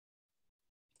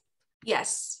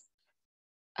 Yes.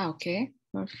 Okay,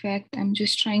 perfect. I'm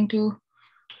just trying to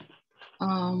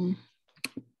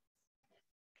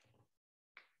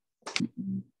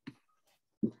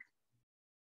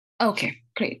okay,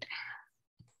 great.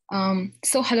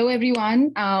 So hello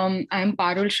everyone, I'm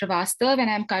Parul Srivastav and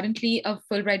I'm currently a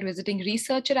Fulbright visiting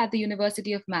researcher at the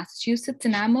University of Massachusetts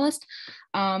in Amherst.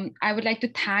 I would like to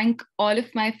thank all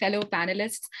of my fellow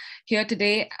panelists here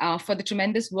today for the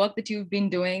tremendous work that you've been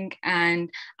doing. And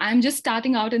I'm just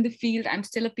starting out in the field. I'm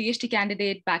still a PhD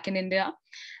candidate back in India.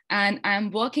 And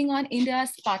I'm working on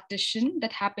India's partition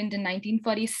that happened in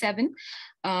 1947.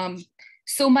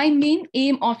 So my main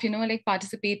aim of,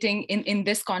 participating in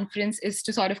this conference is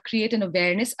to sort of create an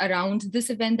awareness around this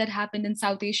event that happened in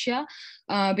South Asia.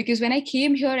 Because when I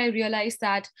came here, I realized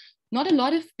that not a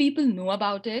lot of people know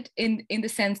about it in the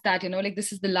sense that,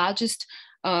 this is the largest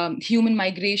human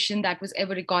migration that was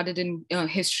ever recorded in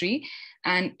history.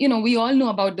 And, you know, we all know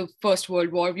about the First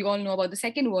World War, we all know about the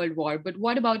Second World War, but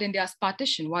what about India's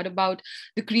partition? What about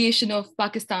the creation of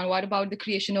Pakistan? What about the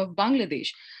creation of Bangladesh?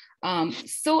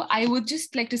 So I would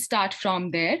just like to start from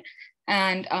there.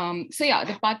 And so yeah,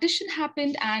 the partition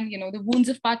happened, and, you know, the wounds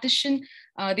of partition,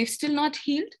 they've still not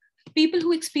healed. People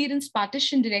who experienced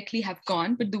partition directly have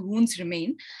gone, but the wounds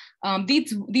remain.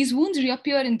 These wounds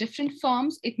reappear in different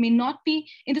forms. It may not be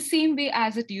in the same way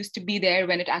as it used to be there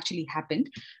when it actually happened.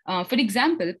 For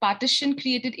example, partition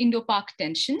created Indo-Pak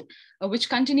tension, which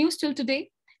continues till today.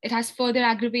 It has further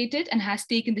aggravated and has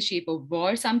taken the shape of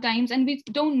war sometimes, and we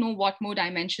don't know what more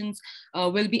dimensions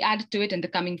will be added to it in the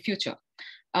coming future.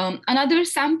 Another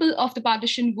sample of the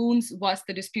partition wounds was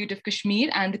the dispute of Kashmir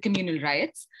and the communal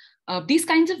riots. These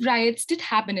kinds of riots did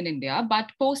happen in India,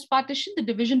 but post-partition, the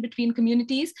division between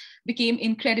communities became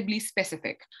incredibly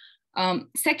specific.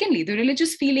 Secondly, the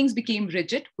religious feelings became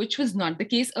rigid, which was not the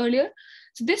case earlier.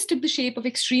 So this took the shape of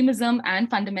extremism and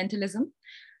fundamentalism.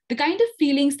 The kind of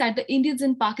feelings that the Indians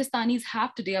and Pakistanis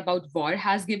have today about war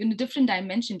has given a different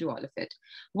dimension to all of it.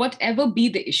 Whatever be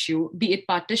the issue, be it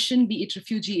partition, be it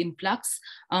refugee influx,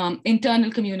 internal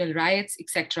communal riots,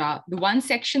 etc., the one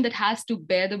section that has to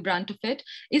bear the brunt of it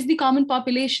is the common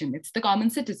population. It's the common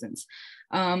citizens.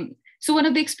 So one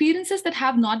of the experiences that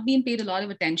have not been paid a lot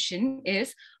of attention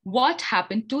is what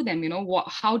happened to them. You know,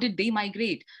 how did they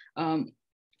migrate?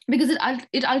 Because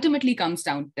it ultimately comes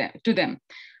down to them.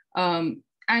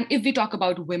 And if we talk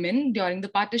about women during the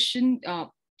partition,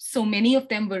 so many of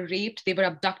them were raped, they were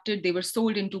abducted, they were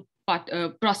sold into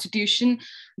prostitution,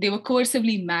 they were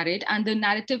coercively married. And the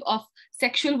narrative of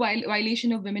sexual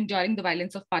violation of women during the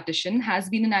violence of partition has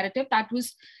been a narrative that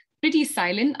was pretty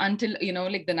silent until, you know,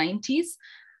 like the 90s.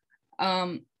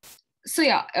 So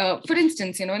yeah, for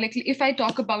instance, you know, like if I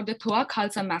talk about the Thua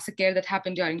Khalsa massacre that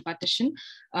happened during partition,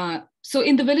 so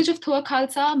in the village of Thua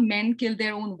Khalsa, men killed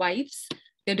their own wives,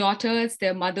 their daughters,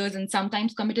 their mothers, and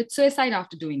sometimes committed suicide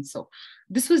after doing so.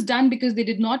 This was done because they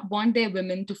did not want their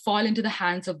women to fall into the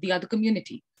hands of the other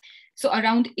community. So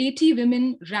around 80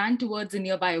 women ran towards a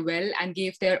nearby well and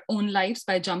gave their own lives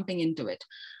by jumping into it.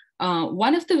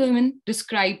 One of the women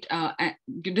described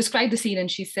the scene,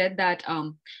 and she said that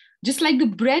just like the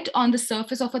bread on the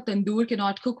surface of a tandoor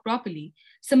cannot cook properly,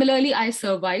 similarly, I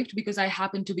survived because I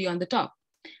happened to be on the top.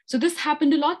 So this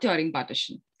happened a lot during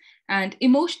partition. And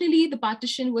emotionally, the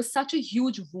partition was such a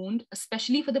huge wound,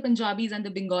 especially for the Punjabis and the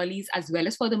Bengalis, as well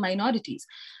as for the minorities.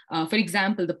 For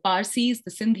example, the Parsis,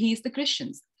 the Sindhis, the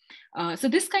Christians. So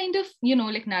this kind of, you know,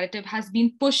 like narrative has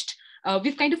been pushed.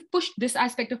 We've kind of pushed this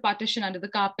aspect of partition under the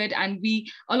carpet, and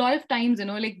a lot of times, you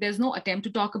know, like there's no attempt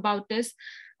to talk about this.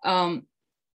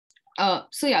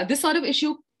 So yeah, this sort of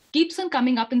issue keeps on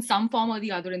coming up in some form or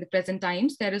the other in the present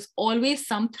times. There is always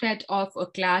some threat of a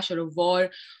clash or a war,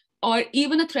 or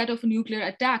even a threat of a nuclear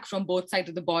attack from both sides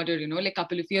of the border, you know, like a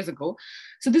couple of years ago.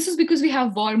 So this is because we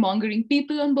have war-mongering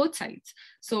people on both sides.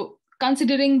 So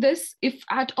considering this, if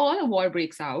at all a war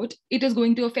breaks out, it is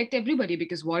going to affect everybody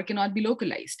because war cannot be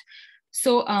localized.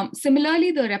 So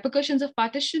similarly, the repercussions of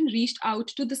partition reached out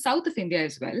to the south of India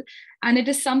as well. And it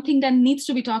is something that needs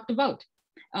to be talked about.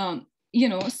 You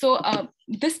know, so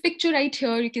this picture right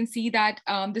here, you can see that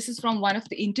this is from one of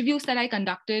the interviews that I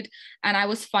conducted, and I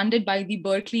was funded by the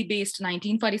Berkeley-based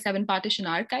 1947 Partition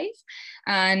Archive.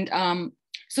 And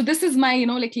so this is my, you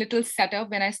know, like little setup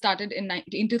when I started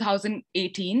in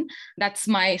 2018. That's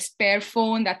my spare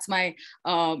phone. That's my,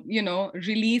 you know,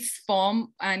 release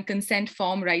form and consent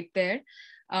form right there.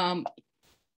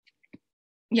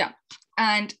 Yeah.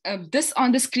 And this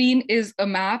on the screen is a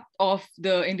map of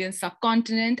the Indian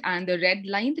subcontinent, and the red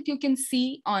line that you can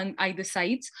see on either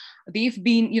sides, they've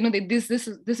been, you know, this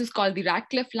is called the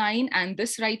Radcliffe line. And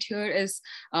this right here is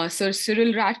Sir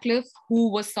Cyril Radcliffe,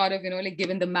 who was sort of, you know, like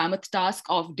given the mammoth task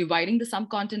of dividing the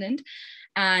subcontinent.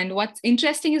 And what's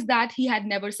interesting is that he had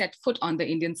never set foot on the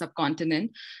Indian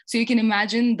subcontinent. So you can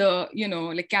imagine the, you know,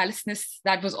 like callousness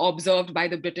that was observed by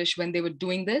the British when they were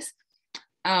doing this.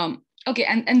 Okay,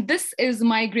 and this is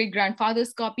my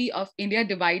great-grandfather's copy of India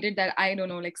Divided that I don't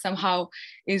know, like somehow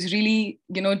is really,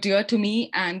 you know, dear to me.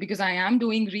 And because I am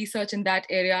doing research in that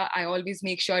area, I always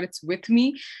make sure it's with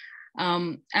me.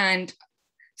 And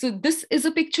so this is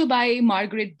a picture by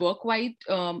Margaret Bourke-White.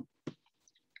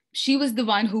 She was the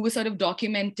one who was sort of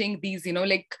documenting these, you know,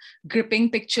 like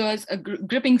gripping pictures,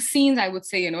 gripping scenes, I would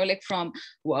say, you know, like from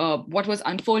what was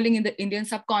unfolding in the Indian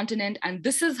subcontinent. And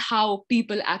this is how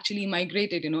people actually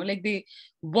migrated, you know, like they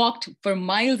walked for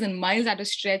miles and miles at a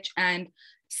stretch, and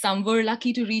some were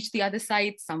lucky to reach the other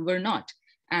side, some were not.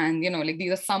 And, you know, like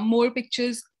these are some more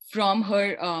pictures from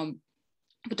her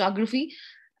photography.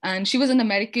 And she was an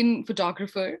American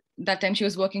photographer. that time she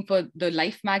was working for the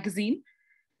Life magazine.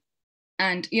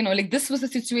 And, like this was the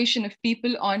situation of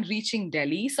people on reaching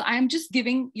Delhi. So I'm just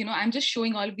giving, I'm just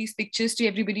showing all of these pictures to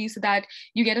everybody so that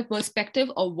you get a perspective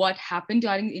of what happened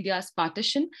during India's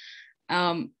partition.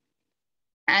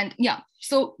 And yeah,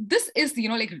 so this is,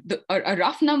 like a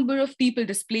rough number of people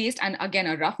displaced. And again,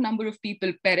 a rough number of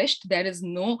people perished. There is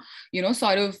no,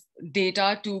 sort of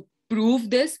data to prove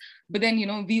this. But then,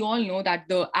 we all know that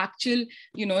the actual,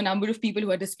 number of people who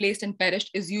are displaced and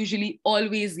perished is usually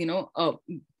always,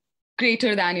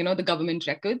 greater than, the government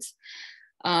records.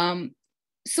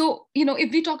 So,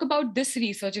 if we talk about this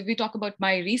research, if we talk about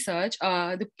my research,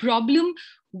 the problem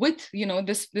with,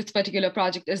 this particular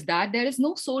project is that there is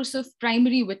no source of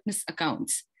primary witness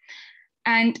accounts.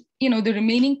 And, the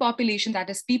remaining population,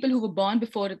 that is people who were born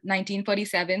before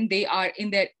 1947, they are in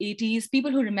their 80s,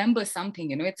 people who remember something,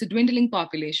 it's a dwindling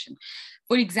population.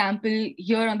 For example,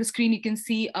 here on the screen, you can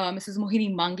see Mrs.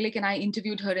 Mohini Manglik, and I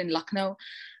interviewed her in Lucknow.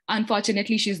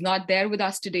 Unfortunately, she's not there with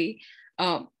us today.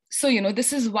 So,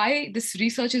 this is why this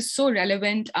research is so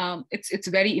relevant. It's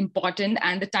very important,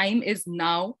 and the time is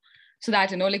now so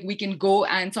that, like we can go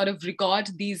and sort of record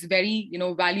these very,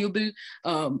 valuable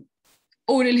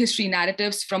oral history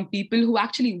narratives from people who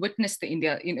actually witnessed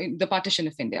the partition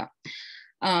of India.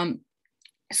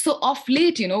 So of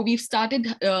late, we've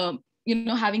started,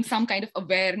 having some kind of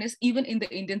awareness even in the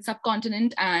Indian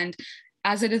subcontinent. And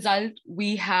as a result,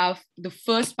 we have the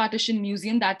first partition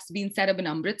museum that's been set up in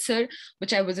Amritsar,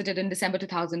 which I visited in December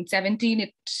 2017.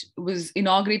 It was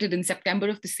inaugurated in September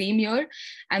of the same year.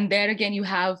 And there again, you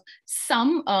have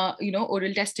some,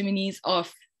 oral testimonies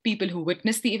of people who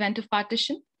witnessed the event of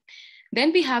partition.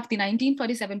 Then we have the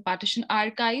 1947 Partition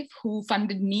Archive, who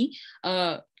funded me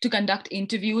to conduct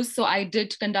interviews. So I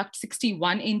did conduct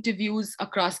 61 interviews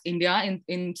across India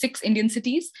in 6 Indian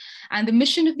cities. And the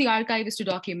mission of the archive is to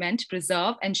document,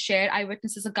 preserve, and share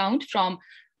eyewitnesses' account from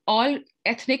all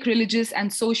ethnic, religious,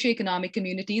 and socioeconomic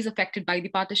communities affected by the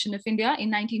partition of India in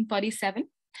 1947.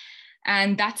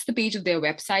 And that's the page of their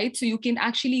website. So you can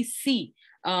actually see,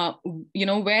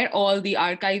 where all the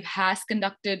archive has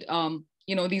conducted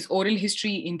these oral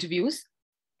history interviews.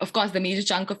 Of course, the major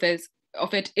chunk of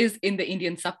it is in the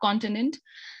Indian subcontinent.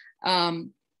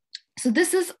 So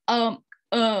this is a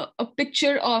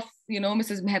picture of,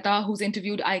 Mrs. Mehta, whose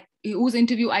interview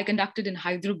I conducted in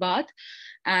Hyderabad,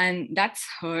 and that's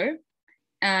her.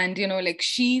 And, like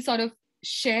she sort of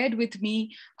shared with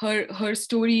me her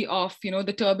story of,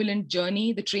 the turbulent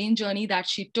journey, the train journey that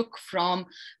she took from,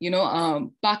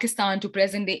 Pakistan to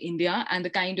present day India, and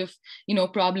the kind of,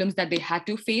 problems that they had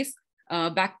to face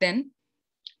back then.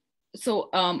 So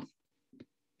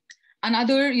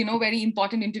another, very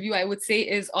important interview, I would say,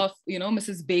 is of,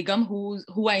 Mrs. Begum,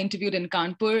 who I interviewed in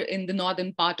Kanpur in the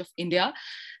northern part of India.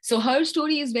 So her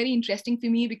story is very interesting for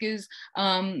me because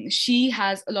she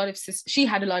had a lot of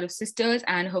sisters,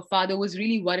 and her father was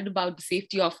really worried about the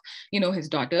safety of, his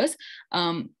daughters.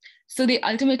 So they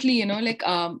ultimately,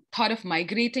 thought of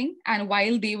migrating. And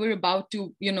while they were about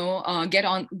to, get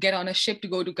on a ship to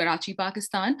go to Karachi,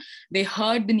 Pakistan, they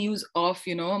heard the news of,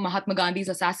 Mahatma Gandhi's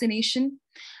assassination.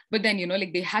 But then,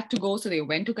 they had to go, so they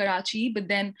went to Karachi. But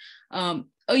then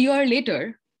a year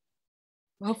later,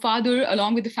 her father,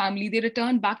 along with the family, they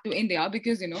returned back to India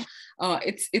because,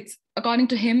 it's according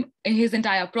to him, his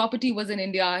entire property was in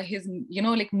India, his,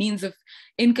 means of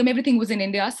income, everything was in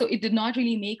India. So it did not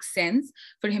really make sense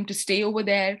for him to stay over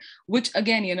there, which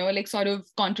again, sort of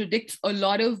contradicts a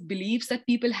lot of beliefs that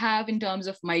people have in terms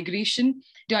of migration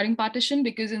during partition,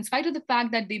 because in spite of the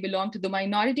fact that they belong to the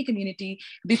minority community,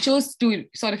 they chose to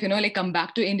sort of, come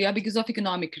back to India because of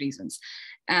economic reasons.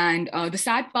 And the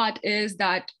sad part is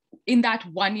that in that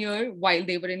 1 year while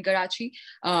they were in Karachi,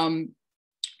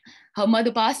 her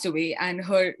mother passed away, and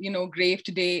her, grave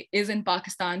today is in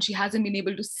Pakistan. She hasn't been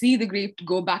able to see the grave, to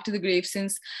go back to the grave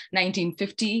since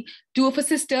 1950. 2 of her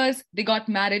sisters, they got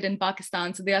married in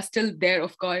Pakistan, so they are still there,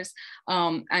 of course.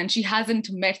 And she hasn't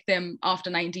met them after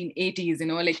 1980s,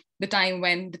 like the time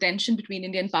when the tension between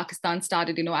India and Pakistan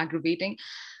started, aggravating.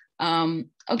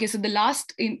 Okay, so the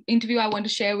last interview I want to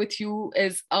share with you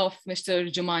is of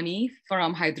Mr. Jumani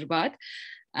from Hyderabad.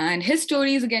 And his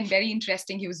story is again very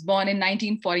interesting. He was born in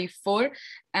 1944,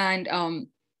 and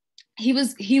he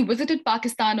visited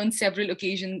Pakistan on several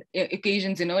occasions,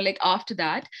 after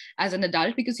that as an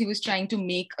adult, because he was trying to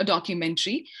make a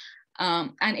documentary.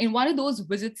 And in one of those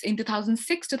visits in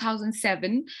 2006,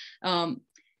 2007,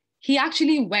 he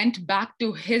actually went back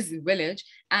to his village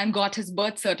and got his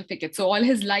birth certificate. So all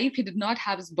his life, he did not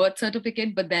have his birth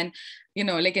certificate, but then, in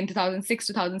 2006,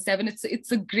 2007,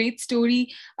 it's a great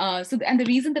story. And the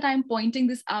reason that I'm pointing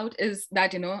this out is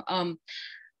that,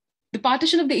 the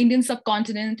partition of the Indian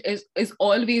subcontinent is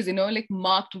always, like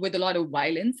marked with a lot of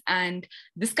violence. And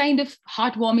this kind of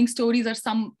heartwarming stories are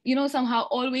somehow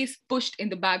always pushed in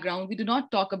the background. We do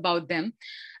not talk about them.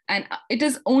 And it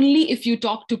is only if you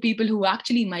talk to people who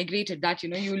actually migrated that, you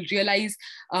will realize,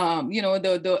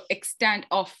 the extent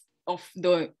of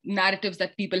the narratives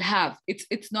that people have.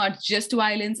 It's not just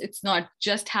violence, it's not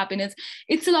just happiness,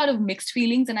 it's a lot of mixed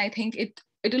feelings. And I think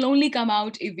it'll only come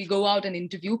out if we go out and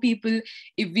interview people,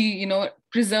 if we,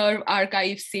 preserve,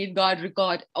 archive, safeguard,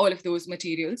 record all of those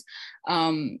materials.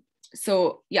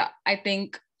 So yeah, I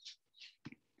think,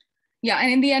 yeah,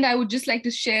 and in the end, I would just like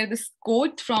to share this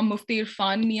quote from Mufti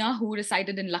Irfan Mia, who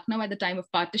resided in Lucknow at the time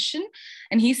of partition.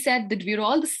 And he said that we're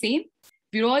all the same.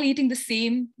 We're all eating the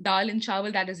same dal and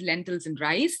chawal, that is lentils and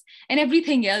rice, and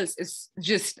everything else is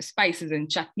just spices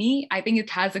and chutney. I think it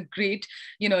has a great,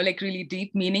 really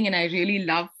deep meaning, and I really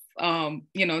love,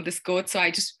 this quote. So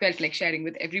I just felt like sharing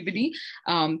with everybody.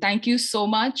 Thank you so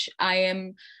much. I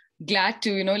am glad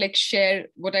to, share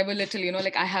whatever little,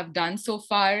 I have done so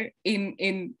far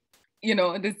in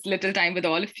this little time with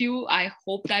all of you. I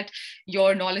hope that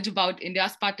your knowledge about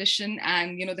India's partition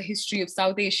and, the history of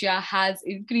South Asia has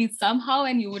increased somehow,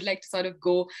 and you would like to sort of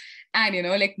go and,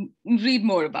 read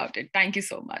more about it. Thank you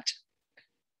so much.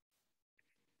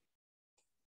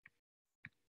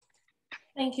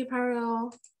 Thank you,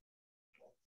 Parul.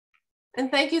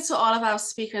 And thank you to all of our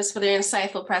speakers for their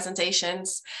insightful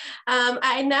presentations.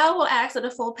 I now will ask that the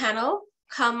full panel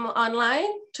come online,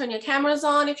 turn your cameras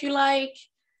on if you like.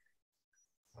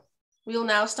 We will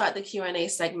now start the Q&A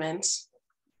segment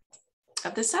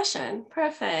of the session.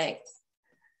 Perfect.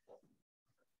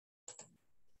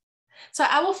 So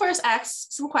I will first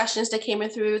ask some questions that came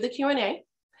in through the Q&A.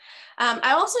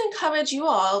 I also encourage you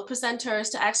all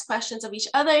presenters to ask questions of each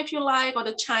other if you like, or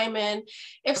to chime in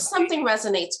if something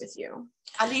resonates with you.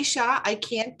 Alicia, I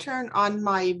can't turn on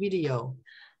my video.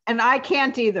 And I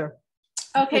can't either.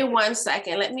 Okay, one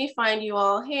second. Let me find you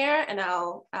all here and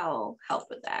I'll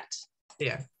help with that.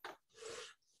 Yeah.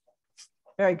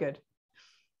 Very good.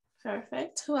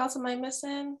 Perfect. Who else am I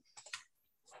missing?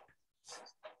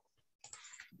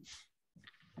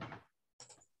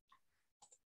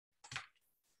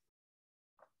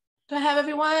 Do I have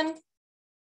everyone?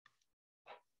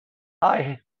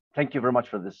 Hi, thank you very much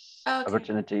for this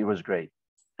opportunity. It was great.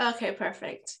 Okay,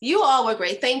 perfect. You all were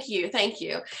great. Thank you. Thank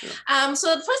you. Yeah.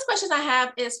 So the first question I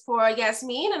have is for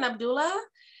Yasmin and Abdullah.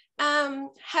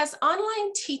 Has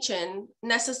online teaching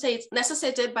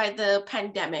necessitated by the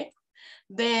pandemic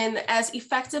been as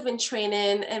effective in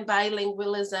training and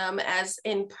bilingualism as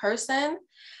in person?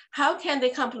 How can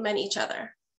they complement each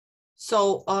other?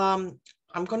 So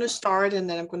I'm going to start and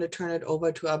then I'm going to turn it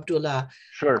over to Abdullah.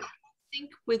 Sure. I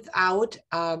think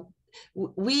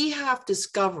we have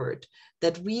discovered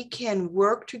that we can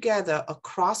work together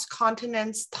across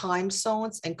continents, time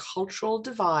zones, and cultural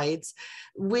divides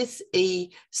with a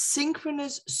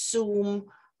synchronous Zoom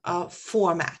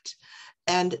format.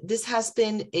 And this has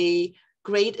been a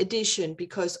great addition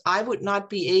because I would not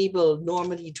be able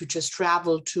normally to just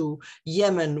travel to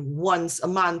Yemen once a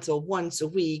month or once a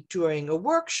week during a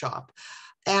workshop.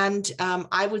 And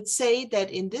I would say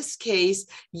that in this case,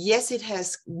 yes, it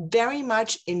has very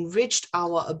much enriched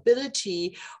our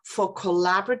ability for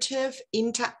collaborative,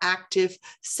 interactive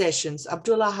sessions.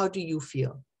 Abdullah, how do you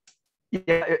feel?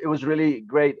 Yeah, it was really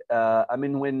great. I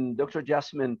mean, when Dr.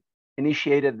 Jasmine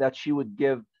initiated that she would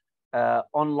give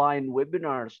online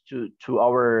webinars to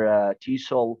our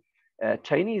TESOL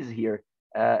trainees here,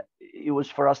 it was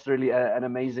for us really an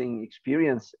amazing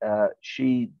experience.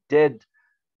 She did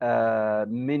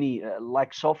many,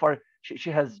 like so far,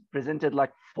 she has presented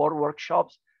like 4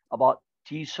 workshops about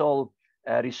TESOL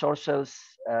resources,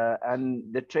 and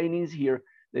the trainees here,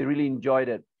 they really enjoyed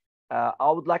it. I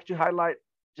would like to highlight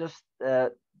just, I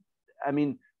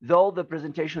mean, though the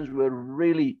presentations were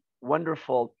really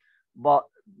wonderful, but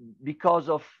because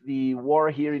of the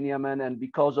war here in Yemen and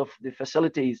because of the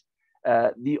facilities,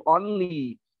 the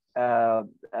only,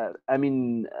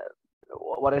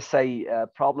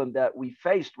 problem that we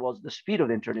faced was the speed of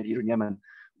the internet here in Yemen.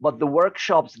 But the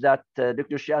workshops that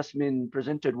Dr. Jasmine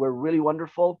presented were really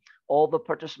wonderful. All the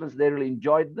participants, they really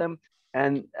enjoyed them.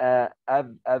 And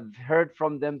I've heard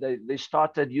from them that they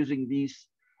started using these,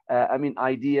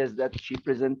 ideas that she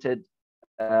presented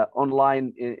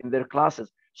online in their classes.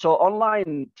 So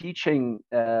online teaching,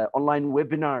 online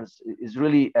webinars is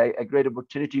really a great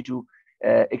opportunity to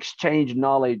exchange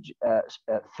knowledge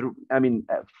through,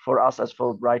 for us as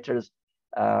Fulbrighters,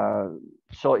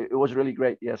 So it was really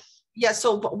great. Yes. Yeah,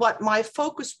 so what my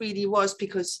focus really was,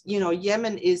 because, you know,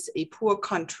 Yemen is a poor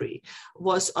country,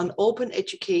 was on open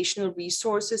educational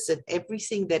resources, and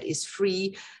everything that is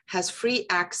free has free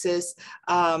access,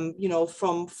 you know,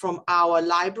 from our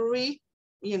library,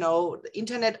 you know, the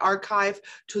Internet Archive,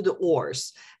 to the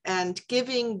ORS, and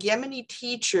giving Yemeni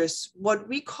teachers what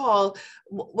we call,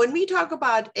 when we talk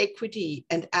about equity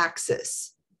and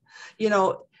access, you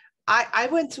know, I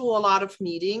went through a lot of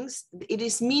meetings. It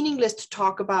is meaningless to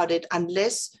talk about it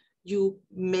unless you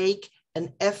make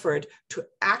an effort to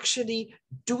actually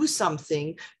do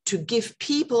something to give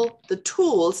people the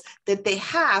tools that they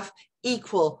have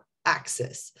equal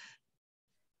access.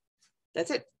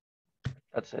 That's it.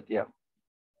 That's it, yeah.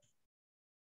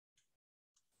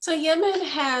 So Yemen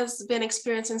has been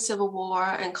experiencing civil war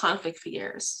and conflict for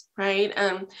years, right?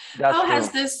 How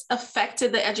has this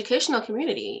affected the educational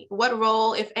community? What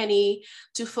role, if any,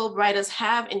 do Fulbrighters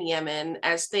have in Yemen,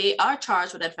 as they are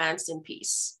charged with advancing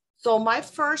peace? So my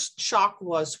first shock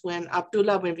was when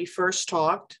Abdullah, when we first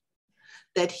talked,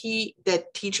 that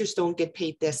teachers don't get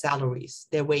paid their salaries,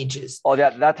 their wages. Oh,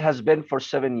 that has been for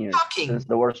 7 years. Shocking. Since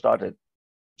the war started.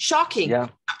 Shocking. Yeah.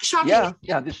 Shocking.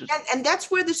 Yeah, this is, and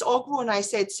that's where this all grew. And I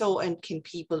said, so, and can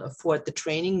people afford the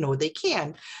training? No, they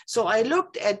can. So I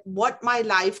looked at what my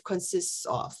life consists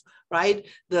of, right?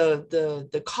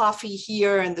 The coffee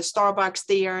here and the Starbucks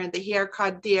there and the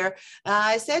haircut there.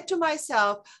 I said to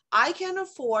myself, I can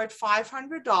afford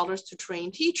 $500 to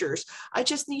train teachers. I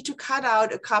just need to cut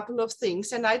out a couple of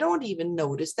things, and I don't even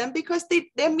notice them because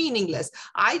they're meaningless.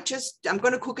 I'm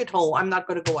going to cook at home. I'm not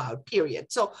going to go out,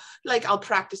 period. So like, I'll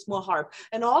practice more harp.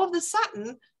 And all of a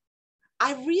sudden,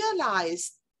 I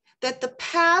realized that the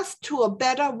path to a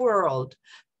better world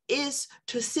is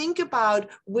to think about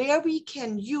where we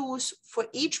can use, for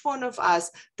each one of us,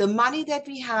 the money that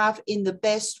we have in the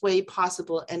best way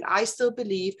possible. And I still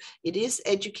believe it is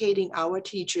educating our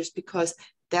teachers, because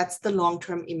that's the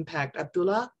long-term impact.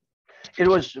 Abdullah? It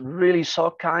was really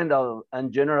so kind of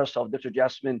and generous of Dr.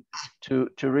 Jasmine to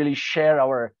really share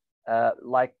our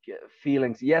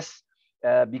feelings. Yes,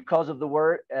 because of the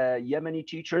war, Yemeni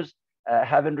teachers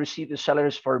haven't received the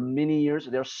salaries for many years.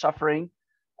 They're suffering.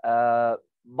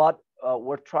 But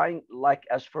we're trying, like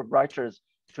as Fulbrighters,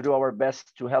 to do our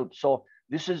best to help. So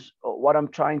this is what I'm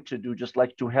trying to do, just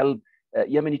like to help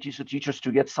Yemeni teachers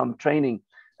to get some training.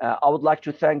 I would like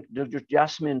to thank Dr.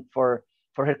 Jasmine for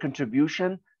her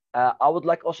contribution. I would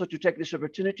like also to take this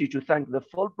opportunity to thank the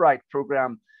Fulbright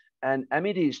program and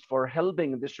Amidist for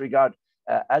helping in this regard.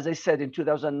 As I said, in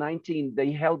 2019,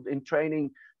 they helped in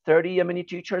training 30 Yemeni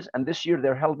teachers, and this year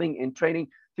they're helping in training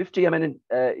 50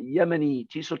 Yemeni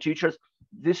TESOL teachers.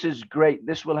 This is great.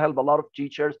 This will help a lot of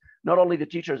teachers, not only the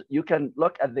teachers. You can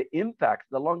look at the impact,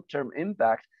 the long-term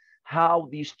impact, how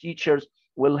these teachers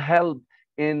will help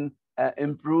in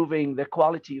improving the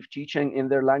quality of teaching in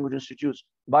their language institutes.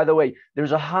 By the way,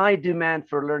 there's a high demand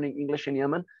for learning English in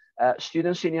Yemen.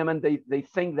 Students in Yemen, they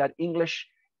think that English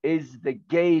is the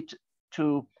gate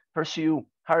to pursue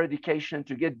higher education,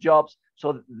 to get jobs.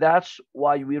 So that's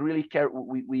why we really care.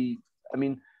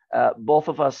 Both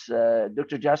of us,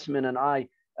 Dr. Jasmine and I,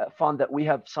 found that we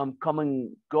have some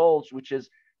common goals, which is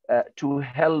to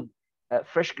help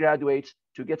fresh graduates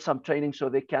to get some training so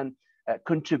they can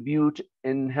contribute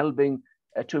in helping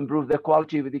to improve the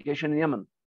quality of education in Yemen.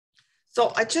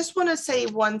 So I just want to say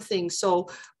one thing. So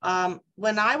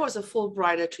when I was a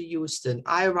Fulbrighter to Houston,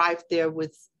 I arrived there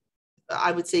with,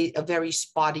 I would say, a very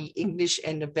spotty English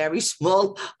and a very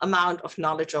small amount of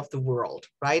knowledge of the world,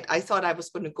 right? I thought I was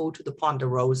going to go to the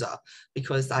Ponderosa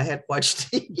because I had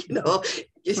watched,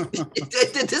 this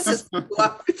is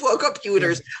before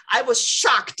computers. I was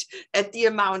shocked at the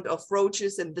amount of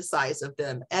roaches and the size of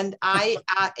them. And I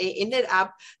ended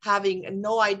up having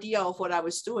no idea of what I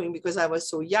was doing because I was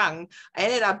so young. I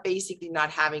ended up basically not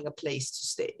having a place to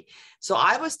stay. So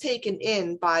I was taken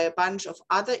in by a bunch of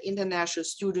other international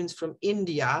students from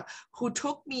India who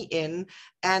took me in,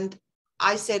 and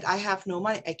I said, I have no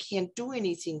money. I can't do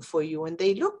anything for you. And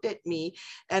they looked at me,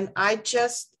 and I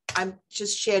just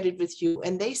shared it with you.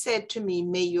 And they said to me,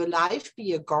 may your life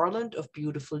be a garland of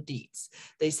beautiful deeds.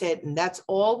 They said, and that's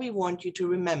all we want you to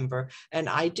remember. And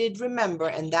I did remember.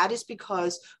 And that is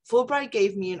because Fulbright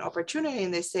gave me an opportunity,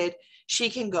 and they said,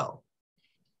 she can go.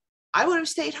 I would have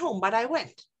stayed home, but I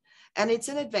went. And it's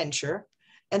an adventure.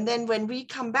 And then when we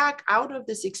come back out of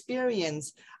this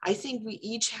experience, I think we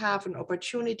each have an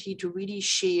opportunity to really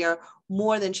share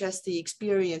more than just the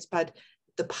experience, but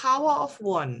the power of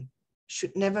one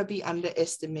should never be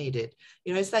underestimated.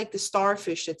 You know, it's like the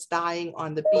starfish that's dying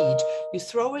on the beach. You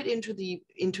throw it into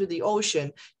the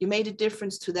ocean, you made a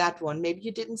difference to that one. Maybe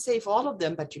you didn't save all of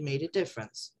them, but you made a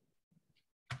difference.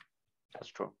 That's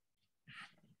true.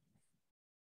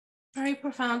 Very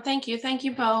profound. Thank you. Thank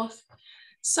you both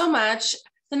so much.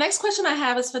 The next question I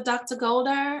have is for Dr.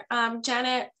 Golder.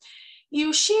 Janet,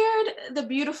 you shared the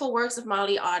beautiful works of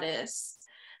Mali artists.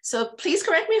 So please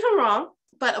correct me if I'm wrong,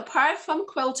 but apart from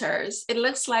quilters, it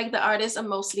looks like the artists are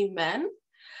mostly men.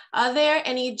 Are there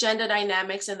any gender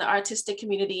dynamics in the artistic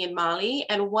community in Mali,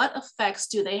 and what effects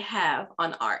do they have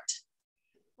on art?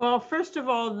 Well, first of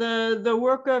all, the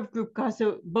work of Group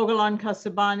Bogolan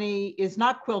Kasabani is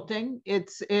not quilting.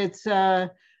 It's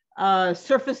a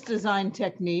surface design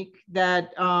technique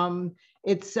that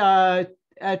it's a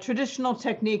traditional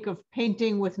technique of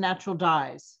painting with natural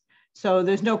dyes. So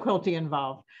there's no quilting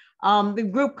involved. The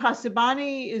Group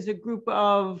Kasabani is a group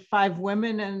of 5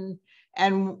 women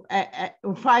and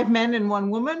 5 men and 1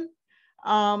 woman.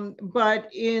 But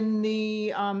in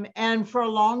the, and for a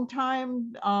long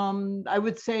time, I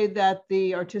would say that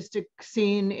the artistic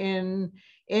scene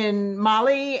in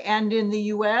Mali and in the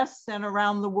US and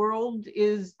around the world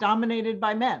is dominated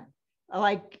by men,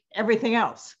 like everything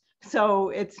else. So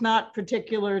it's not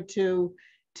particular to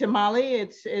Mali,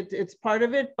 it's part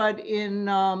of it, but in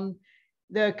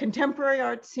the contemporary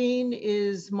art scene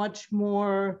is much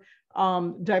more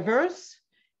diverse.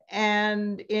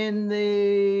 And in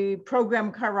the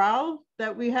program Caral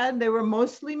that we had, they were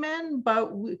mostly men,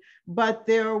 but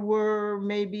there were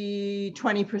maybe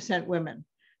 20% women,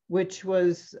 which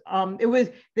was, it was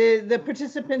the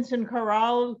participants in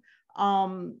Caral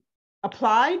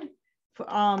applied,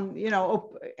 you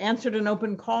know, answered an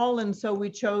open call. And so we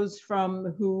chose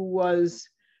from who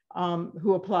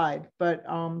applied. But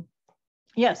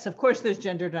yes, of course, there's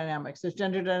gender dynamics. There's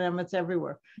gender dynamics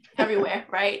everywhere. Everywhere,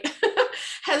 right?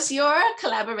 Has your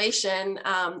collaboration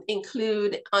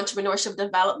include entrepreneurship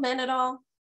development at all?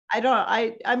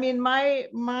 I mean,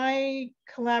 my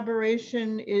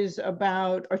collaboration is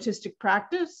about artistic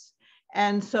practice.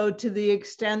 And so to the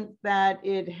extent that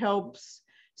it helps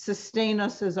sustain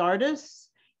us as artists,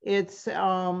 it's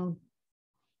I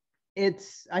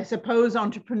suppose,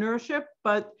 entrepreneurship,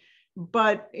 but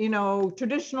you know,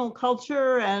 traditional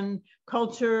culture and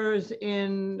cultures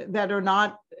that are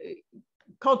not,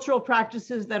 cultural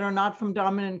practices that are not from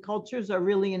dominant cultures are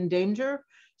really in danger.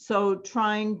 So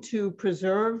trying to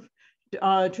preserve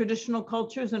traditional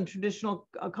cultures and traditional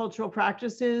cultural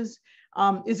practices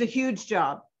is a huge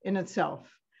job in itself.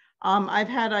 I've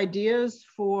had ideas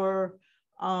for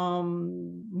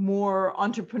more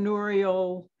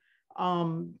entrepreneurial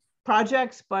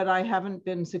projects, but I haven't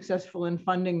been successful in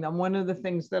funding them. One of the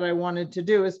things that I wanted to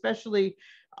do, especially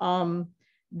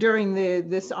during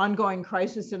this ongoing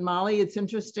crisis in Mali, it's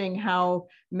interesting how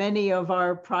many of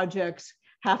our projects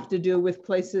have to do with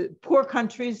poor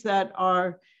countries that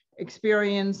are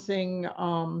experiencing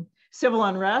civil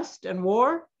unrest and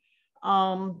war.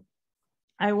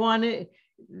 I wanted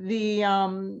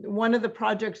one of the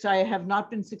projects I have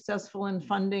not been successful in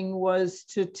funding was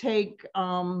to take,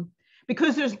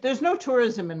 because there's no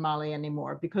tourism in Mali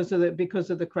anymore because of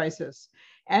the crisis.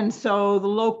 And so the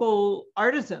local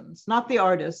artisans, not the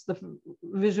artists, the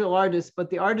visual artists, but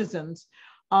the artisans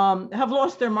have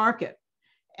lost their market.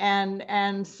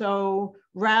 And so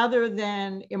rather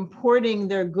than importing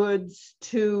their goods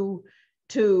to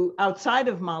outside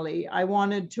of Mali, I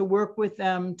wanted to work with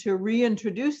them to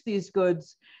reintroduce these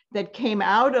goods that came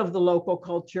out of the local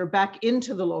culture back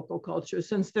into the local culture,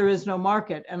 since there is no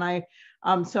market. And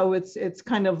so it's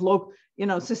kind of local, you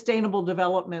know, sustainable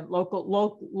development,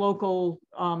 local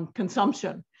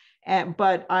consumption.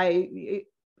 But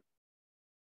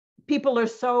people are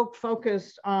so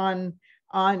focused on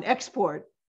export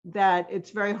that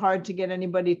it's very hard to get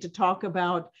anybody to talk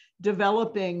about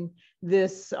developing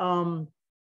this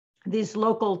these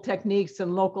local techniques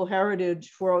and local heritage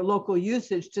for local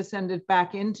usage to send it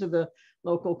back into the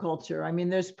local culture. I mean,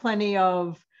 there's plenty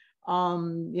of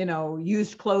you know,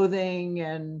 used clothing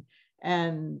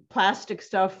and plastic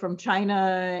stuff from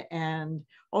China and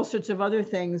all sorts of other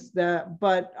things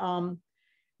but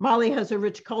Mali has a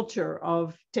rich culture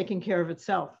of taking care of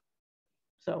itself.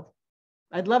 So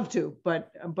I'd love to,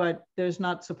 but there's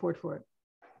not support for it.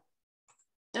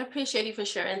 I appreciate you for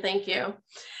sharing. Thank you.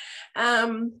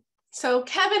 So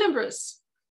Kevin and Bruce,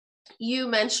 you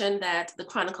mentioned that the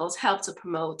Chronicles help to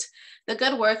promote the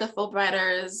good work of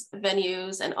Fulbrighters,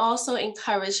 venues, and also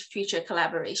encourage future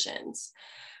collaborations.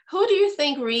 Who do you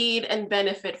think read and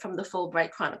benefit from the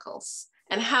Fulbright Chronicles?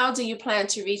 And how do you plan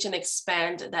to reach and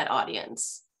expand that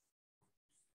audience?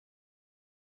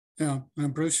 Yeah,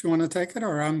 Bruce, you want to take it,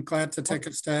 or I'm glad to take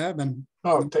a stab? And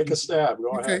oh, take a stab. Go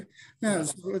okay. ahead. Yeah,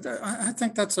 so I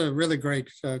think that's a really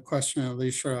great question,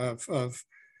 Alicia,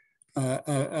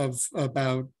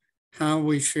 about how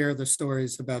we share the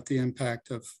stories about the impact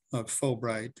of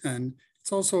Fulbright, and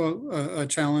it's also a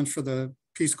challenge for the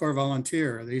Peace Corps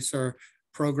volunteer. These are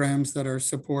programs that are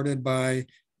supported by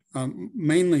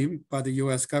mainly by the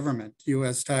U.S. government,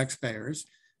 U.S. taxpayers,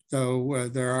 though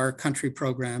there are country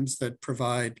programs that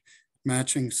provide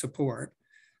matching support.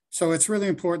 So it's really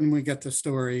important we get the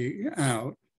story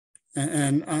out.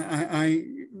 And I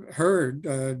heard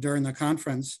during the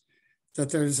conference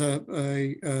that there's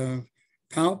a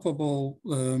palpable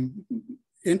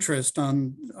interest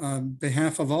on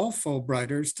behalf of all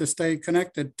Fulbrighters to stay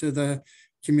connected to the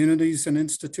communities and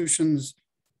institutions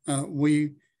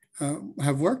we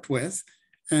have worked with,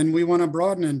 and we want to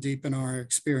broaden and deepen our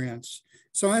experience.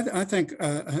 So I think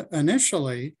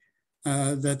initially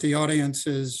that the audience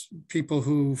is people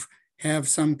who have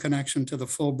some connection to the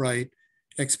Fulbright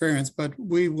experience, but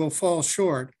we will fall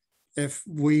short if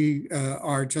we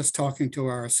are just talking to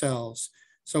ourselves.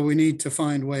 So we need to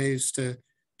find ways to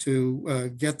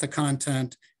get the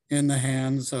content in the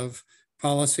hands of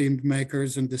policy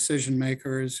makers and decision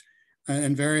makers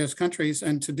in various countries.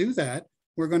 And to do that,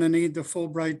 we're going to need the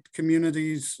Fulbright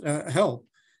community's help.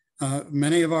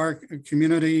 Many of our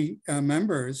community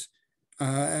members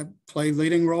play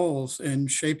leading roles in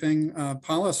shaping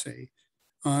policy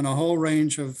on a whole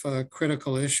range of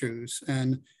critical issues,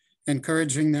 and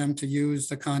encouraging them to use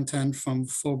the content from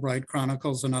Fulbright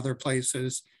Chronicles and other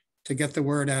places to get the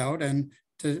word out and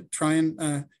to try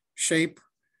and shape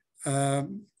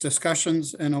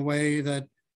discussions in a way that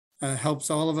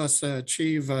helps all of us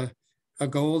achieve a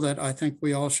goal that I think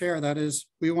we all share. That is,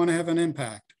 we want to have an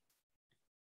impact.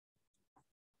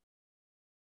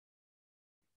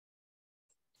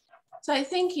 So I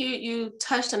think you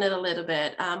touched on it a little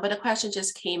bit, but a question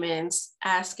just came in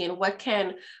asking, what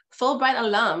can Fulbright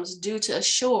alums do to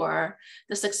assure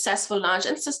the successful launch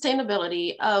and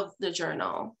sustainability of the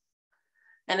journal?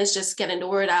 And it's just getting the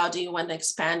word out. Do you want to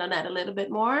expand on that a little bit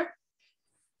more?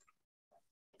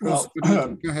 Well, go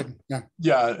ahead. Yeah.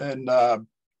 Yeah, and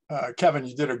Kevin,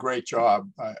 you did a great job,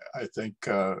 I think,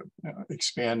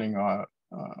 expanding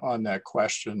on that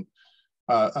question.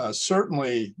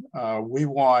 Certainly, we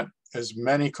want as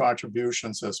many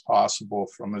contributions as possible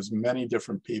from as many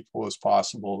different people as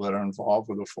possible that are involved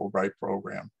with the Fulbright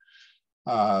program.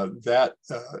 That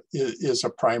is a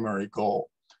primary goal.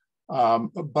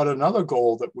 But another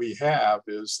goal that we have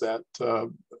is that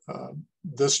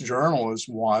this journal is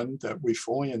one that we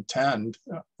fully intend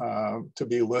to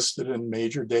be listed in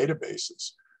major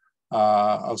databases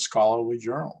of scholarly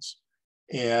journals.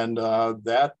 And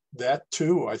that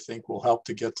too, I think, will help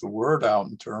to get the word out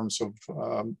in terms of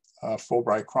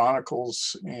Fulbright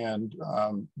Chronicles, and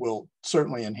will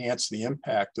certainly enhance the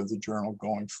impact of the journal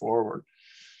going forward.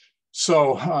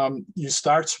 So you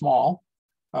start small,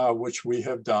 which we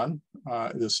have done.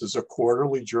 This is a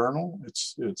quarterly journal.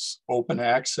 It's open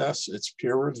access. It's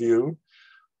peer reviewed.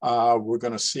 We're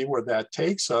going to see where that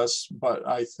takes us, but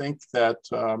I think that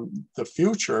the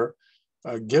future,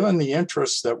 given the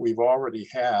interest that we've already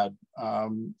had,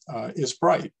 is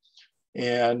bright.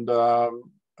 And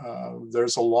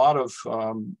there's a lot of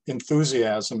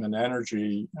enthusiasm and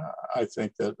energy, I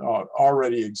think, that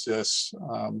already exists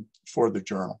for the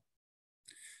journal.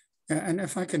 And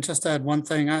if I can just add one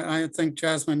thing, I think,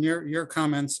 Jasmine, your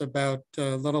comments about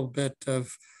a little bit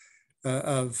of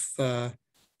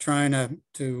trying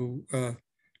to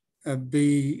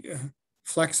be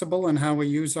flexible in how we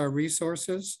use our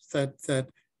resources, that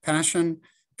passion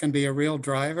can be a real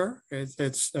driver.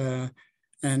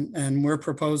 And we're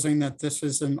proposing that this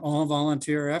is an all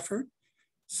volunteer effort.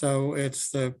 So it's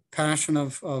the passion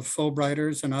of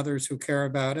Fulbrighters and others who care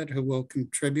about it, who will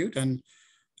contribute and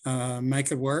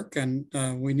make it work. And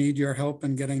we need your help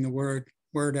in getting the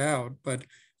word out. But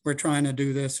we're trying to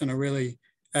do this in a really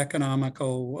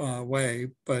economical way,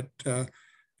 but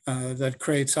that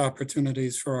creates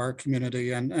opportunities for our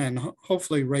community and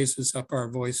hopefully raises up our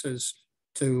voices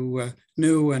to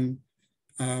new and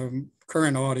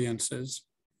current audiences.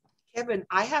 Kevin,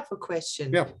 I have a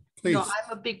question. Yeah, please. No,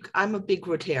 I'm a big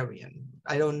Rotarian.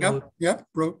 I don't know. Yep.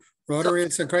 Rotary,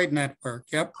 it's a great network.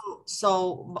 Yep.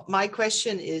 So my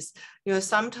question is,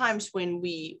 sometimes when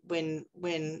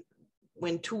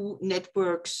two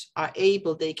networks are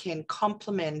able, they can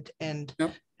complement and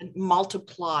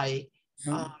multiply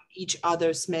each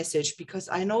other's message. Because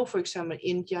I know, for example,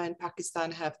 India and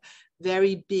Pakistan have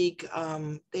very big,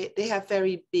 they have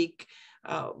very big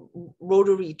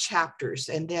Rotary chapters,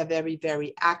 and they're very,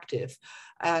 very active.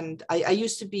 And I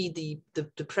used to be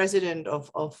the president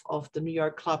of the New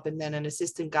York club and then an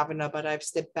assistant governor, but I've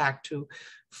stepped back to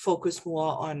focus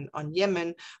more on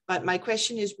Yemen. But my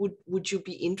question is, would you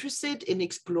be interested in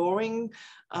exploring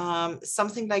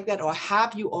something like that, or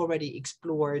have you already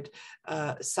explored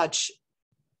such?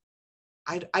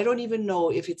 I don't even know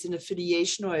if it's an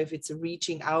affiliation or if it's a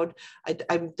reaching out.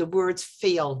 The words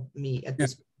fail me at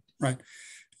this point. Right.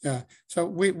 Yeah. So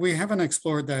we haven't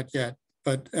explored that yet,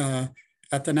 but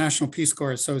at the National Peace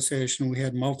Corps Association, we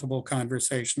had multiple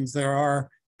conversations. There are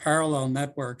parallel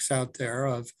networks out there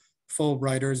of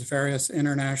Fulbrighters, various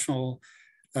international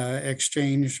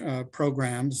exchange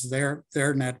programs, their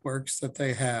networks that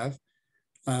they have,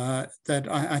 that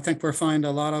I think we'll find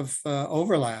a lot of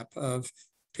overlap of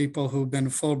people who've been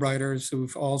Fulbrighters,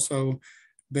 who've also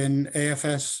been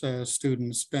AFS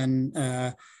students, been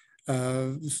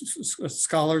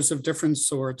scholars of different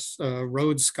sorts,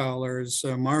 Rhodes Scholars,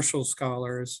 Marshall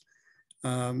Scholars,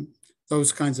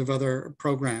 those kinds of other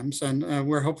programs. And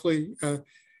we're hopefully,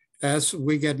 as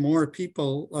we get more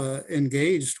people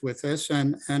engaged with this,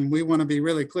 and we want to be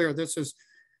really clear, this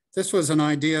was an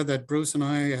idea that Bruce and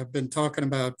I have been talking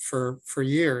about for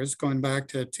years, going back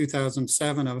to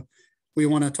 2007, of we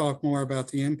want to talk more about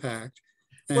the impact.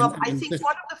 Well, I think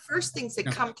one of the first things that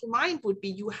come to mind would be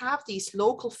you have these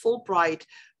local Fulbright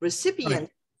recipients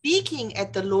speaking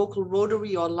at the local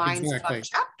Rotary or Lions Club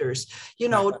chapters, you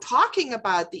know, talking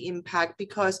about the impact,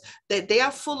 because they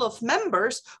are full of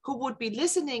members who would be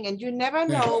listening, and you never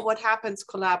know what happens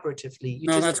collaboratively.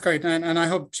 That's great. And I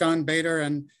hope John Bader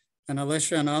and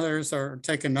Alicia and others are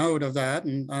taking note of that.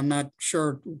 And I'm not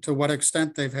sure to what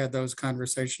extent they've had those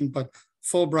conversations, but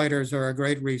Fulbrighters are a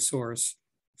great resource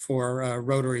for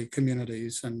Rotary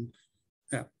communities. And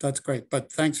yeah, that's great.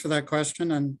 But thanks for that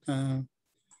question. And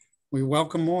we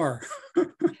welcome more.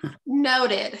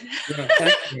 Noted. Yeah,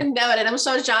 noted. I'm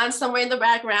sure John's somewhere in the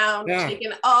background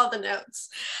taking all the notes.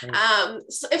 Right.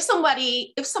 So if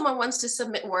someone wants to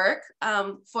submit work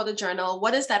for the journal,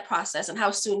 what is that process and how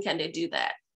soon can they do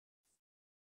that?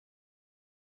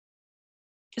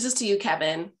 This is to you,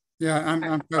 Kevin.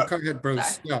 Yeah, go ahead, Bruce.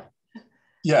 Sorry. Yeah.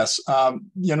 Yes,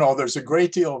 you know, there's a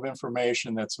great deal of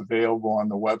information that's available on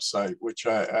the website, which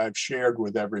I've shared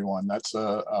with everyone. That's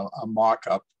a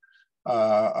mock-up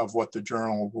of what the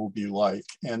journal will be like.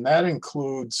 And that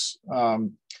includes,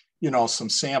 you know, some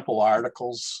sample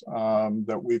articles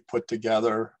that we've put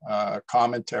together,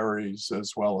 commentaries,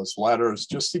 as well as letters,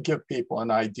 just to give people an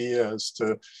idea as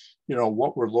to, you know,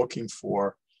 what we're looking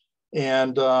for.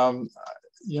 And,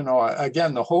 you know,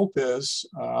 again, the hope is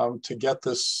to get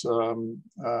this,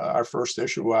 our first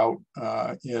issue out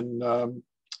in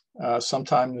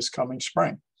sometime this coming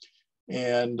spring.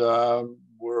 And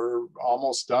we're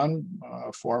almost done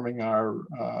forming our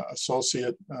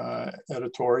associate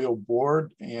editorial board.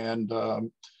 And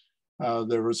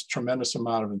there was a tremendous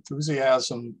amount of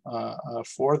enthusiasm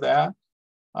for that.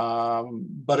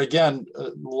 But again,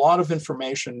 a lot of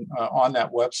information on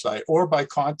that website, or by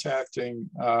contacting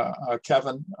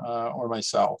Kevin or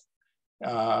myself.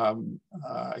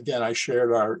 Again, I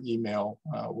shared our email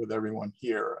with everyone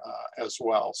here as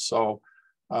well. So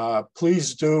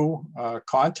please do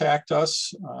contact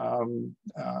us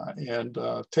and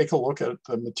take a look at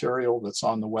the material that's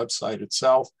on the website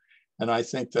itself. And I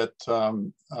think that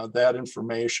that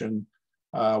information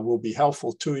will be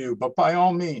helpful to you. But by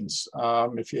all means,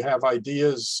 if you have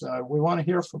ideas, we want to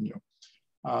hear from you.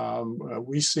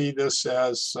 We see this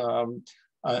as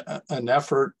an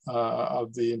effort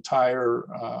of the entire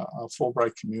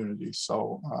Fulbright community.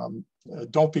 So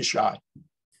don't be shy.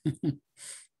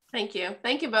 Thank you.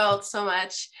 Thank you both so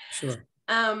much. Sure.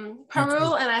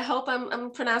 Parul, and I hope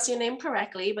I'm pronouncing your name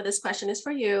correctly, but this question is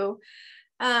for you.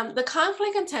 The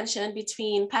conflict and tension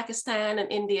between Pakistan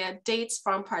and India dates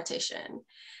from partition.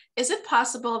 Is it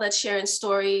possible that sharing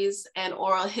stories and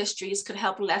oral histories could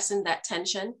help lessen that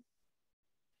tension?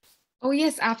 Oh,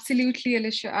 yes, absolutely,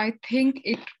 Alicia. I think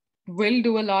it will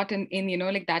do a lot in you know,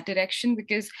 like that direction,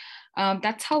 because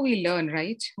that's how we learn,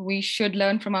 right? We should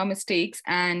learn from our mistakes.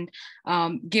 And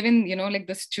given, you know, like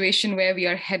the situation where we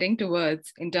are heading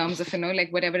towards in terms of, you know,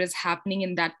 like whatever is happening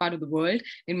in that part of the world,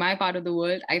 in my part of the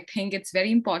world, I think it's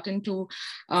very important to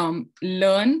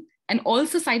learn, and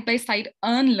also side by side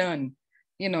unlearn,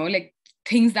 you know, like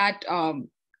things that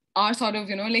are sort of,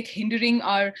 you know, like hindering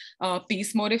our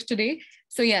peace motive today.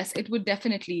 So yes, it would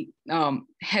definitely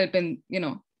help in, you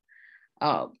know,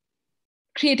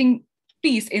 creating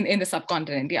peace in the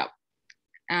subcontinent. Yeah.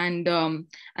 And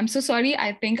I'm so sorry.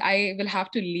 I think I will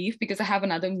have to leave because I have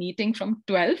another meeting from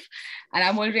 12 and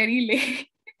I'm already late.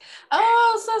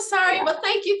 Oh, so sorry. Yeah. Well,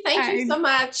 thank you so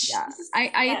much. Yeah,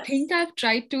 I think I've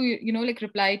tried to, like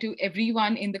reply to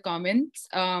everyone in the comments.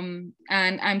 And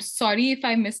I'm sorry if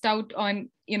I missed out on,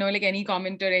 like any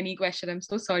comment or any question. I'm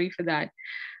so sorry for that.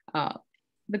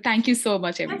 But thank you so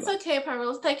much, everyone. That's okay,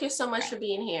 Parul. Thank you so much for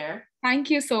being here. Thank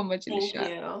you so much, Alicia.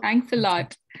 Thank you. Thanks a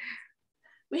lot.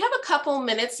 We have a couple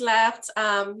minutes left,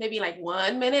 maybe like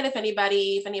 1 minute. If any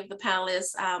of the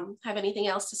panelists have anything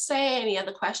else to say, any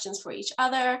other questions for each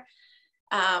other,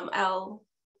 I'll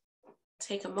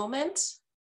take a moment.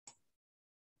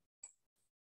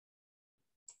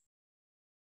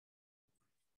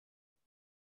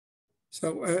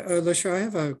 So Alicia, I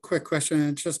have a quick question.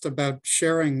 It's just about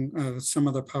sharing some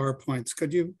of the PowerPoints.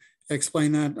 Could you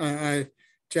explain that?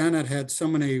 Janet had so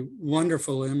many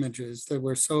wonderful images that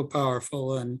were so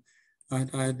powerful, and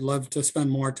I'd love to spend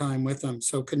more time with them.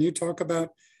 So can you talk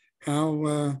about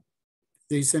how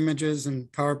these images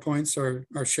and PowerPoints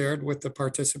are shared with the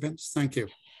participants? Thank you.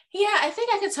 Yeah, I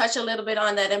think I could touch a little bit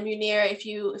on that, and Munir, if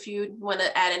you want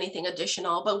to add anything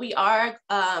additional. But we are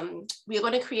going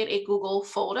to create a Google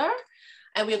folder,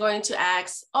 and we're going to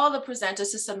ask all the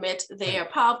presenters to submit their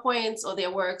PowerPoints or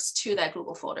their works to that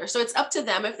Google folder. So it's up to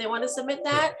them if they want to submit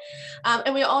that.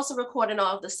 And we're also recording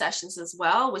all of the sessions as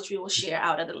well, which we will share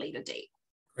out at a later date.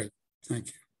 Great, thank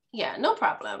you. Yeah, no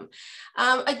problem.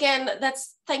 Again,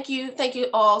 thank you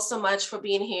all so much for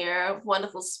being here.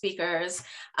 Wonderful speakers.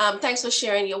 Thanks for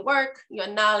sharing your work, your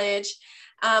knowledge.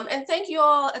 And thank you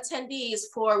all attendees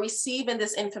for receiving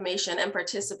this information and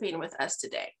participating with us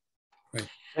today. Great.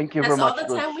 Thank you very much. That's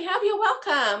all the time we have. You're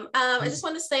welcome. I just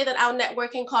want to say that our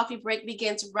networking coffee break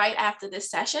begins right after this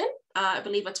session, I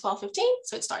believe at 12:15,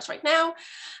 so it starts right now.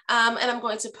 And I'm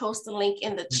going to post the link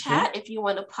in the chat if you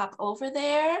want to pop over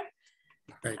there.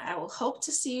 Great. I will hope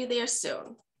to see you there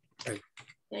soon. Great.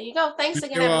 There you go. Thanks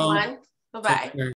again, everyone. Bye-bye.